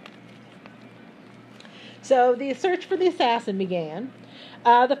 So, the search for the assassin began.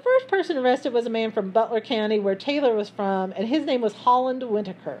 The first person arrested was a man from Butler County, where Taylor was from, and his name was Holland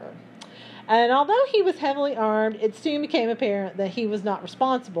Whitaker. And although he was heavily armed, it soon became apparent that he was not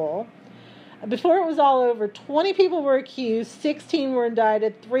responsible. Before it was all over, 20 people were accused, 16 were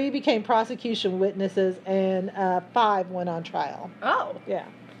indicted, 3 became prosecution witnesses, and 5 went on trial. Oh. Yeah.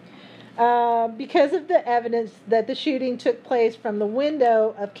 Because of the evidence that the shooting took place from the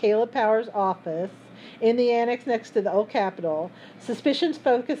window of Caleb Powers' office in the annex next to the old Capitol, suspicions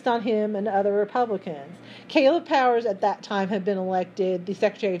focused on him and other Republicans. Caleb Powers at that time had been elected the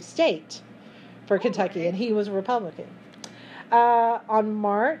Secretary of State for Kentucky, and he was a Republican. On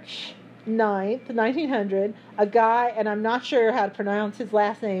March 9th, 1900, a guy, and I'm not sure how to pronounce his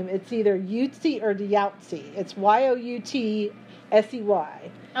last name, it's either Yutzi or Yautsey. It's Youtsey.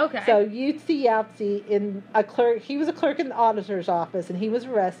 Okay. So Yutzi Yautsey, he was a clerk in the auditor's office, and he was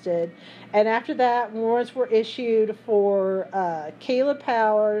arrested. And after that, warrants were issued for Caleb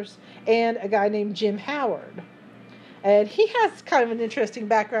Powers and a guy named Jim Howard. And he has kind of an interesting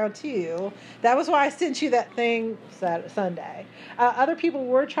background, too. That was why I sent you that thing Sunday. Other people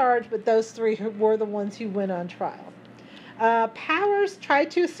were charged, but those 3 were the ones who went on trial. Powers tried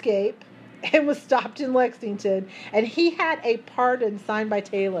to escape and was stopped in Lexington, and he had a pardon signed by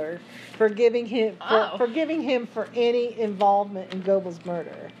Taylor for giving him for any involvement in Goebel's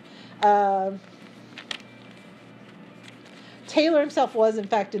murder. Taylor himself was, in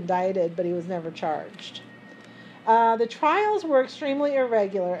fact, indicted, but he was never charged. The trials were extremely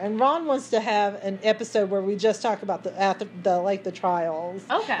irregular, and Ron wants to have an episode where we just talk about the trials,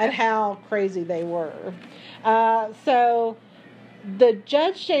 okay, and how crazy they were. So, the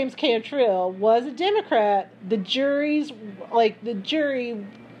Judge James Cantrill was a Democrat. The jury.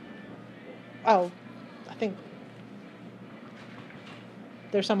 Oh, I think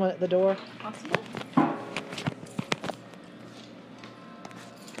there's someone at the door. Possibly.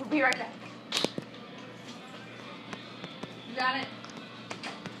 We'll be right back. You got it?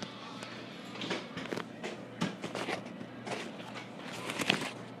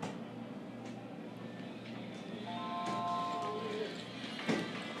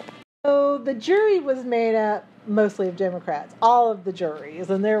 So the jury was made up mostly of Democrats, all of the juries,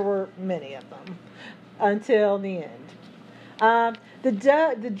 and there were many of them until the end.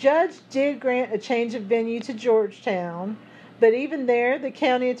 The judge did grant a change of venue to Georgetown, but even there, the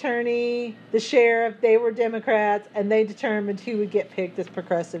county attorney, the sheriff, they were Democrats, and they determined who would get picked as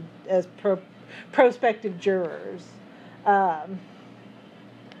prospective jurors. The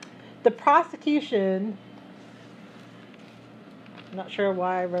prosecution, I'm not sure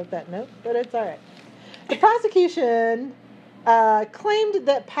why I wrote that note, but it's all right. The prosecution claimed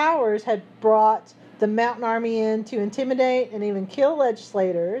that Powers had brought the Mountain Army in to intimidate and even kill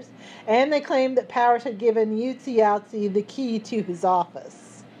legislators, and they claimed that Powers had given Yutzi Yautsey the key to his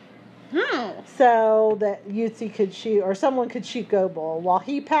office. So that Yutzi could shoot, or someone could shoot Goebel, while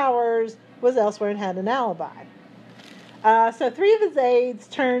Powers, was elsewhere and had an alibi. So 3 of his aides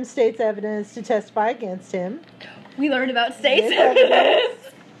turned state's evidence to testify against him. We learned about state's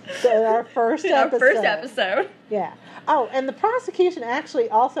evidence. So our first episode. Yeah. Oh, and the prosecution actually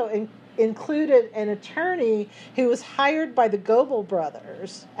also included an attorney who was hired by the Goebel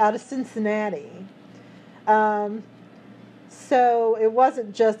brothers out of Cincinnati. So it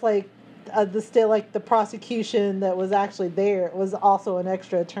wasn't just like the prosecution that was actually there. It was also an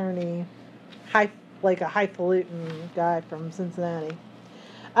extra attorney, a highfalutin guy from Cincinnati.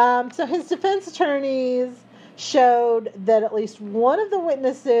 So his defense attorneys showed that at least one of the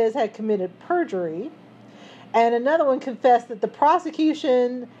witnesses had committed perjury, and another one confessed that the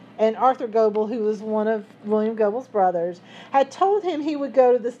prosecution and Arthur Goebel, who was one of William Goebel's brothers, had told him he would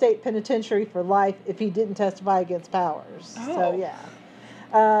go to the state penitentiary for life if he didn't testify against Powers. Oh. So, yeah.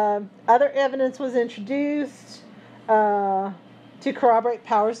 Other evidence was introduced to corroborate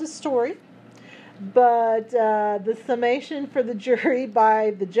Powers' story, but the summation for the jury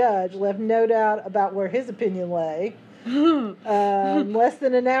by the judge left no doubt about where his opinion lay. Less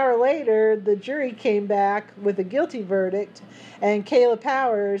than an hour later, the jury came back with a guilty verdict, and Caleb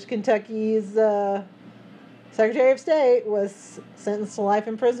Powers, Kentucky's Secretary of State, was sentenced to life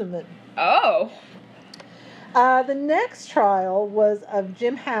imprisonment. Oh. The next trial was of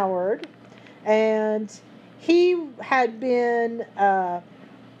Jim Howard, and he had been a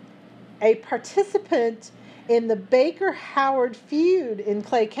participant in the Baker-Howard feud in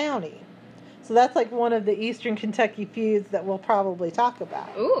Clay County. So that's like one of the Eastern Kentucky feuds that we'll probably talk about.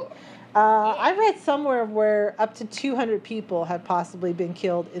 Ooh. I read somewhere where up to 200 people had possibly been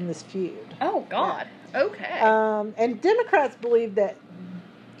killed in this feud. Oh, God. Okay. And Democrats believe that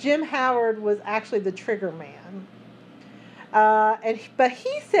Jim Howard was actually the trigger man. But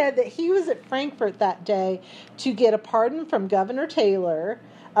he said that he was at Frankfort that day to get a pardon from Governor Taylor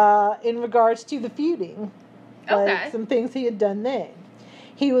in regards to the feuding. Like some things he had done then.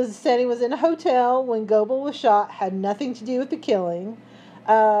 He said he was in a hotel when Goebel was shot, had nothing to do with the killing.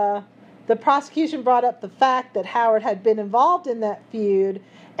 The prosecution brought up the fact that Howard had been involved in that feud,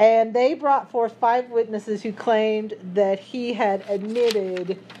 and they brought forth 5 witnesses who claimed that he had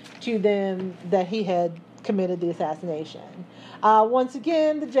admitted to them that he had committed the assassination. Once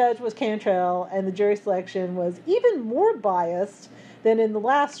again, the judge was Cantrell, and the jury selection was even more biased than in the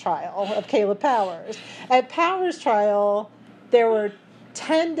last trial of Caleb Powers. At Powers' trial, there were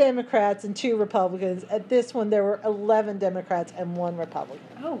 10 Democrats and 2 Republicans. At this one, there were 11 Democrats and 1 Republican.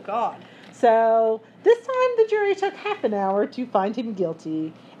 Oh, God. So this time the jury took half an hour to find him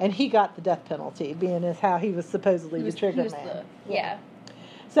guilty, and he got the death penalty, being as how he was supposedly the trigger man. Yeah.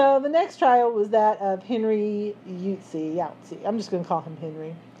 So the next trial was that of Henry Yahtzee. I'm just going to call him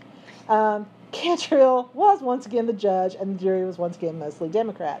Henry. Cantrell was once again the judge, and the jury was once again mostly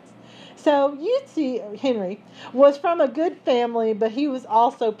Democrats. So Yahtzee, Henry, was from a good family, but he was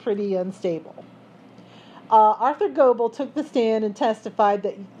also pretty unstable. Arthur Goebel took the stand and testified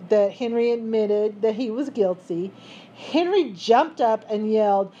that Henry admitted that he was guilty. Henry jumped up and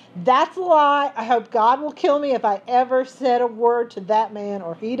yelled, "That's a lie. I hope God will kill me if I ever said a word to that man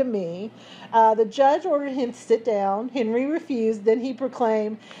or he to me." The judge ordered him to sit down. Henry refused. Then he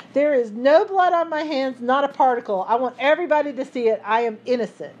proclaimed, "There is no blood on my hands, not a particle. I want everybody to see it. I am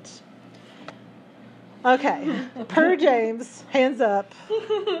innocent." Okay. Per James, hands up.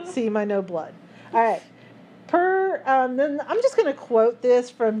 See my no blood. All right. Then I'm just going to quote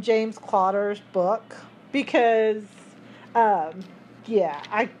this from James Clotter's book because,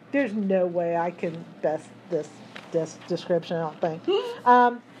 there's no way I can best this description, I don't think.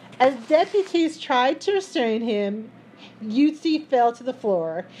 As deputies tried to restrain him, Yahtzee fell to the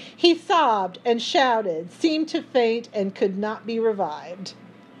floor. He sobbed and shouted, seemed to faint, and could not be revived.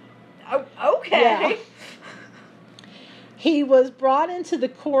 Oh, okay. Yeah. He was brought into the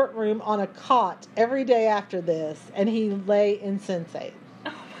courtroom on a cot every day after this, and he lay insensate.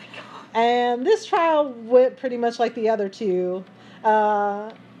 Oh, my God. And this trial went pretty much like the other two.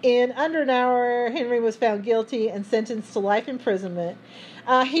 In under an hour, Henry was found guilty and sentenced to life imprisonment.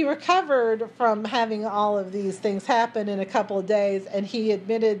 He recovered from having all of these things happen in a couple of days, and he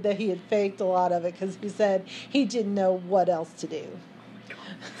admitted that he had faked a lot of it because he said he didn't know what else to do.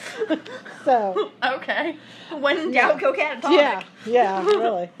 So okay, when in doubt, go catatonic. Yeah,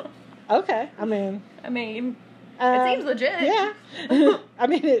 really. Okay, I mean, it seems legit. Yeah, I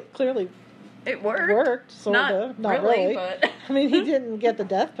mean, it clearly worked. Sort of, not really. But I mean, he didn't get the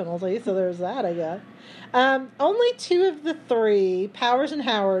death penalty, so there's that, I guess. Only 2 of the 3, Powers and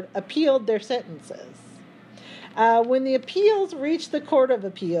Howard, appealed their sentences. When the appeals reached the Court of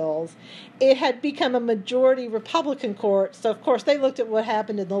Appeals, it had become a majority Republican court, so of course they looked at what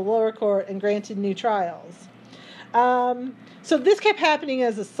happened in the lower court and granted new trials. So this kept happening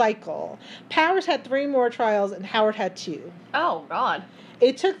as a cycle. Powers had 3 more trials and Howard had 2. Oh, God.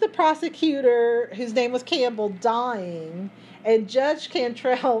 It took the prosecutor, whose name was Campbell, dying, and Judge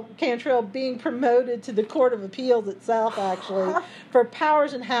Cantrell being promoted to the Court of Appeals itself, actually, for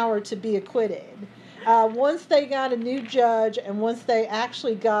Powers and Howard to be acquitted. Once they got a new judge and once they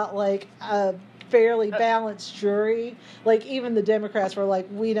actually got, like, a fairly balanced jury, like, even the Democrats were like,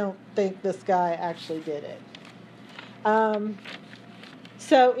 we don't think this guy actually did it.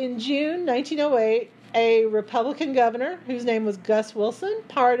 So in June 1908, a Republican governor, whose name was Gus Wilson,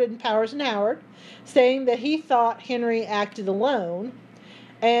 pardoned Powers and Howard, saying that he thought Henry acted alone.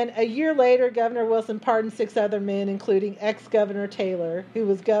 And a year later, Governor Wilson pardoned 6 other men, including ex-Governor Taylor, who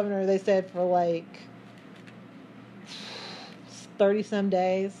was governor, they said, for like 30-some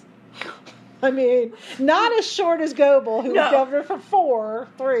days. I mean, not as short as Goebel, who was governor for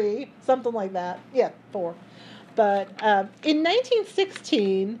 3, something like that. Yeah, 4. But in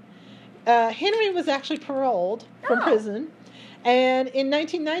 1916, Henry was actually paroled from prison. And in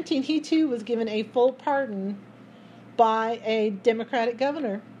 1919, he too was given a full pardon by a Democratic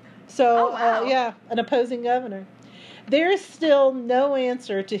governor. So, Oh, wow. yeah, an opposing governor. There is still no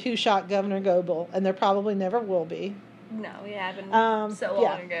answer to who shot Governor Goebel, and there probably never will be. No, it happened so yeah.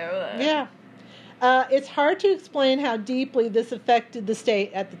 long ago. Yeah. It's hard to explain how deeply this affected the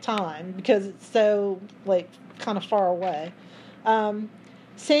state at the time because it's so, kind of far away.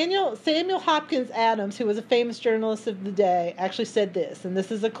 Samuel Hopkins Adams, who was a famous journalist of the day, actually said this, and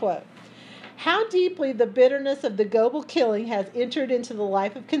this is a quote. How deeply the bitterness of the Goebel killing has entered into the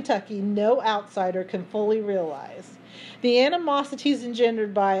life of Kentucky, no outsider can fully realize. The animosities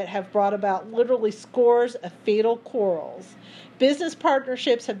engendered by it have brought about literally scores of fatal quarrels. Business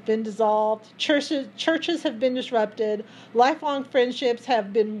partnerships have been dissolved, churches have been disrupted, lifelong friendships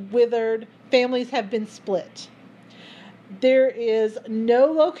have been withered, families have been split. There is no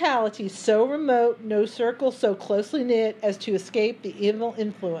locality so remote, no circle so closely knit as to escape the evil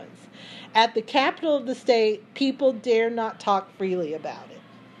influence. At the capital of the state, people dare not talk freely about it.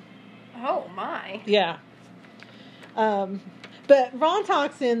 Oh, my. Yeah. But Ron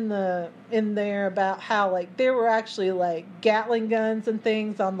talks in there about how there were actually Gatling guns and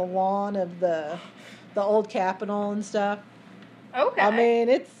things on the lawn of the old Capitol and stuff. Okay. I mean,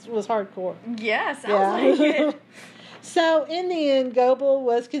 it was hardcore. Yeah, sounds like it. So in the end, Goebel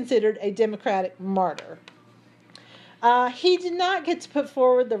was considered a Democratic martyr. He did not get to put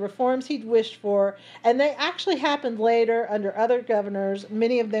forward the reforms he'd wished for, and they actually happened later under other governors,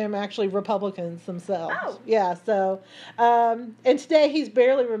 many of them actually Republicans themselves. Oh. Yeah, so, and today he's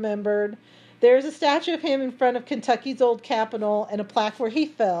barely remembered. There's a statue of him in front of Kentucky's old Capitol and a plaque where he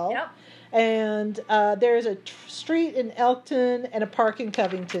fell. Yep. And there's a street in Elkton and a park in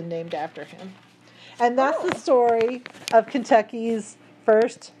Covington named after him. And that's the story of Kentucky's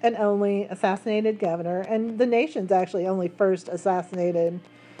first and only assassinated governor, and the nation's actually only first assassinated,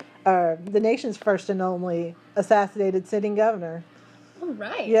 the nation's first and only assassinated sitting governor. All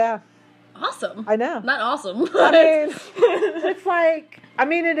right. Yeah. Awesome. I know. Not awesome. I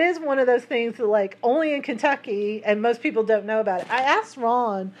mean, it is one of those things that, only in Kentucky, and most people don't know about it. I asked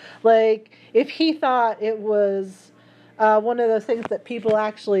Ron, if he thought it was one of those things that people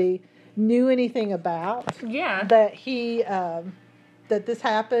actually knew anything about. Yeah. That he, that this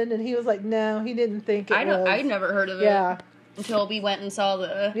happened, and he was like, no, he didn't think it was. I'd never heard of it. Yeah. Until we went and saw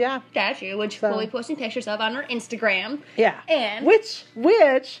the statue, which we'll be posting pictures of on our Instagram. Yeah. And which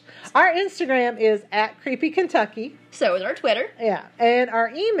our Instagram is @CreepyKentucky. So is our Twitter. Yeah. And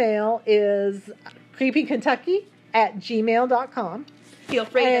our email is creepykentucky@gmail.com. Feel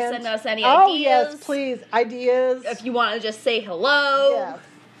free to send us any ideas. ideas. Yes, please. Ideas. If you want to just say hello. Yes.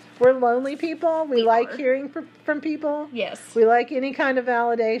 We're lonely people. We like hearing from people. Yes. We like any kind of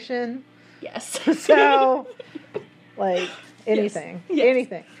validation. Yes. So, anything. Yes.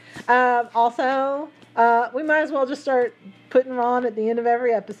 Anything. Also, we might as well just start putting Ron at the end of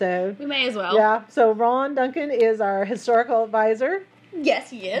every episode. We may as well. Yeah. So, Ron Duncan is our historical advisor.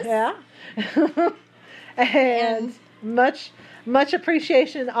 Yes, he is. Yeah. and much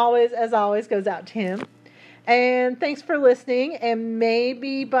appreciation as always goes out to him. And thanks for listening, and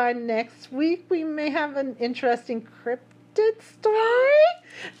maybe by next week we may have an interesting cryptid story,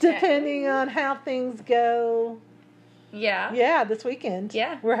 depending on how things go. Yeah. Yeah, this weekend.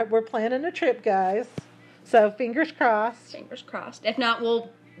 Yeah. We're planning a trip, guys. So fingers crossed. Fingers crossed. If not,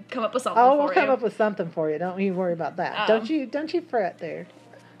 we'll come up with something we'll come up with something for you. Don't you worry about that. Don't you fret there.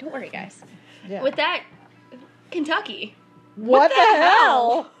 Don't worry, guys. Yeah. With that, Kentucky. What the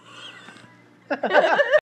hell?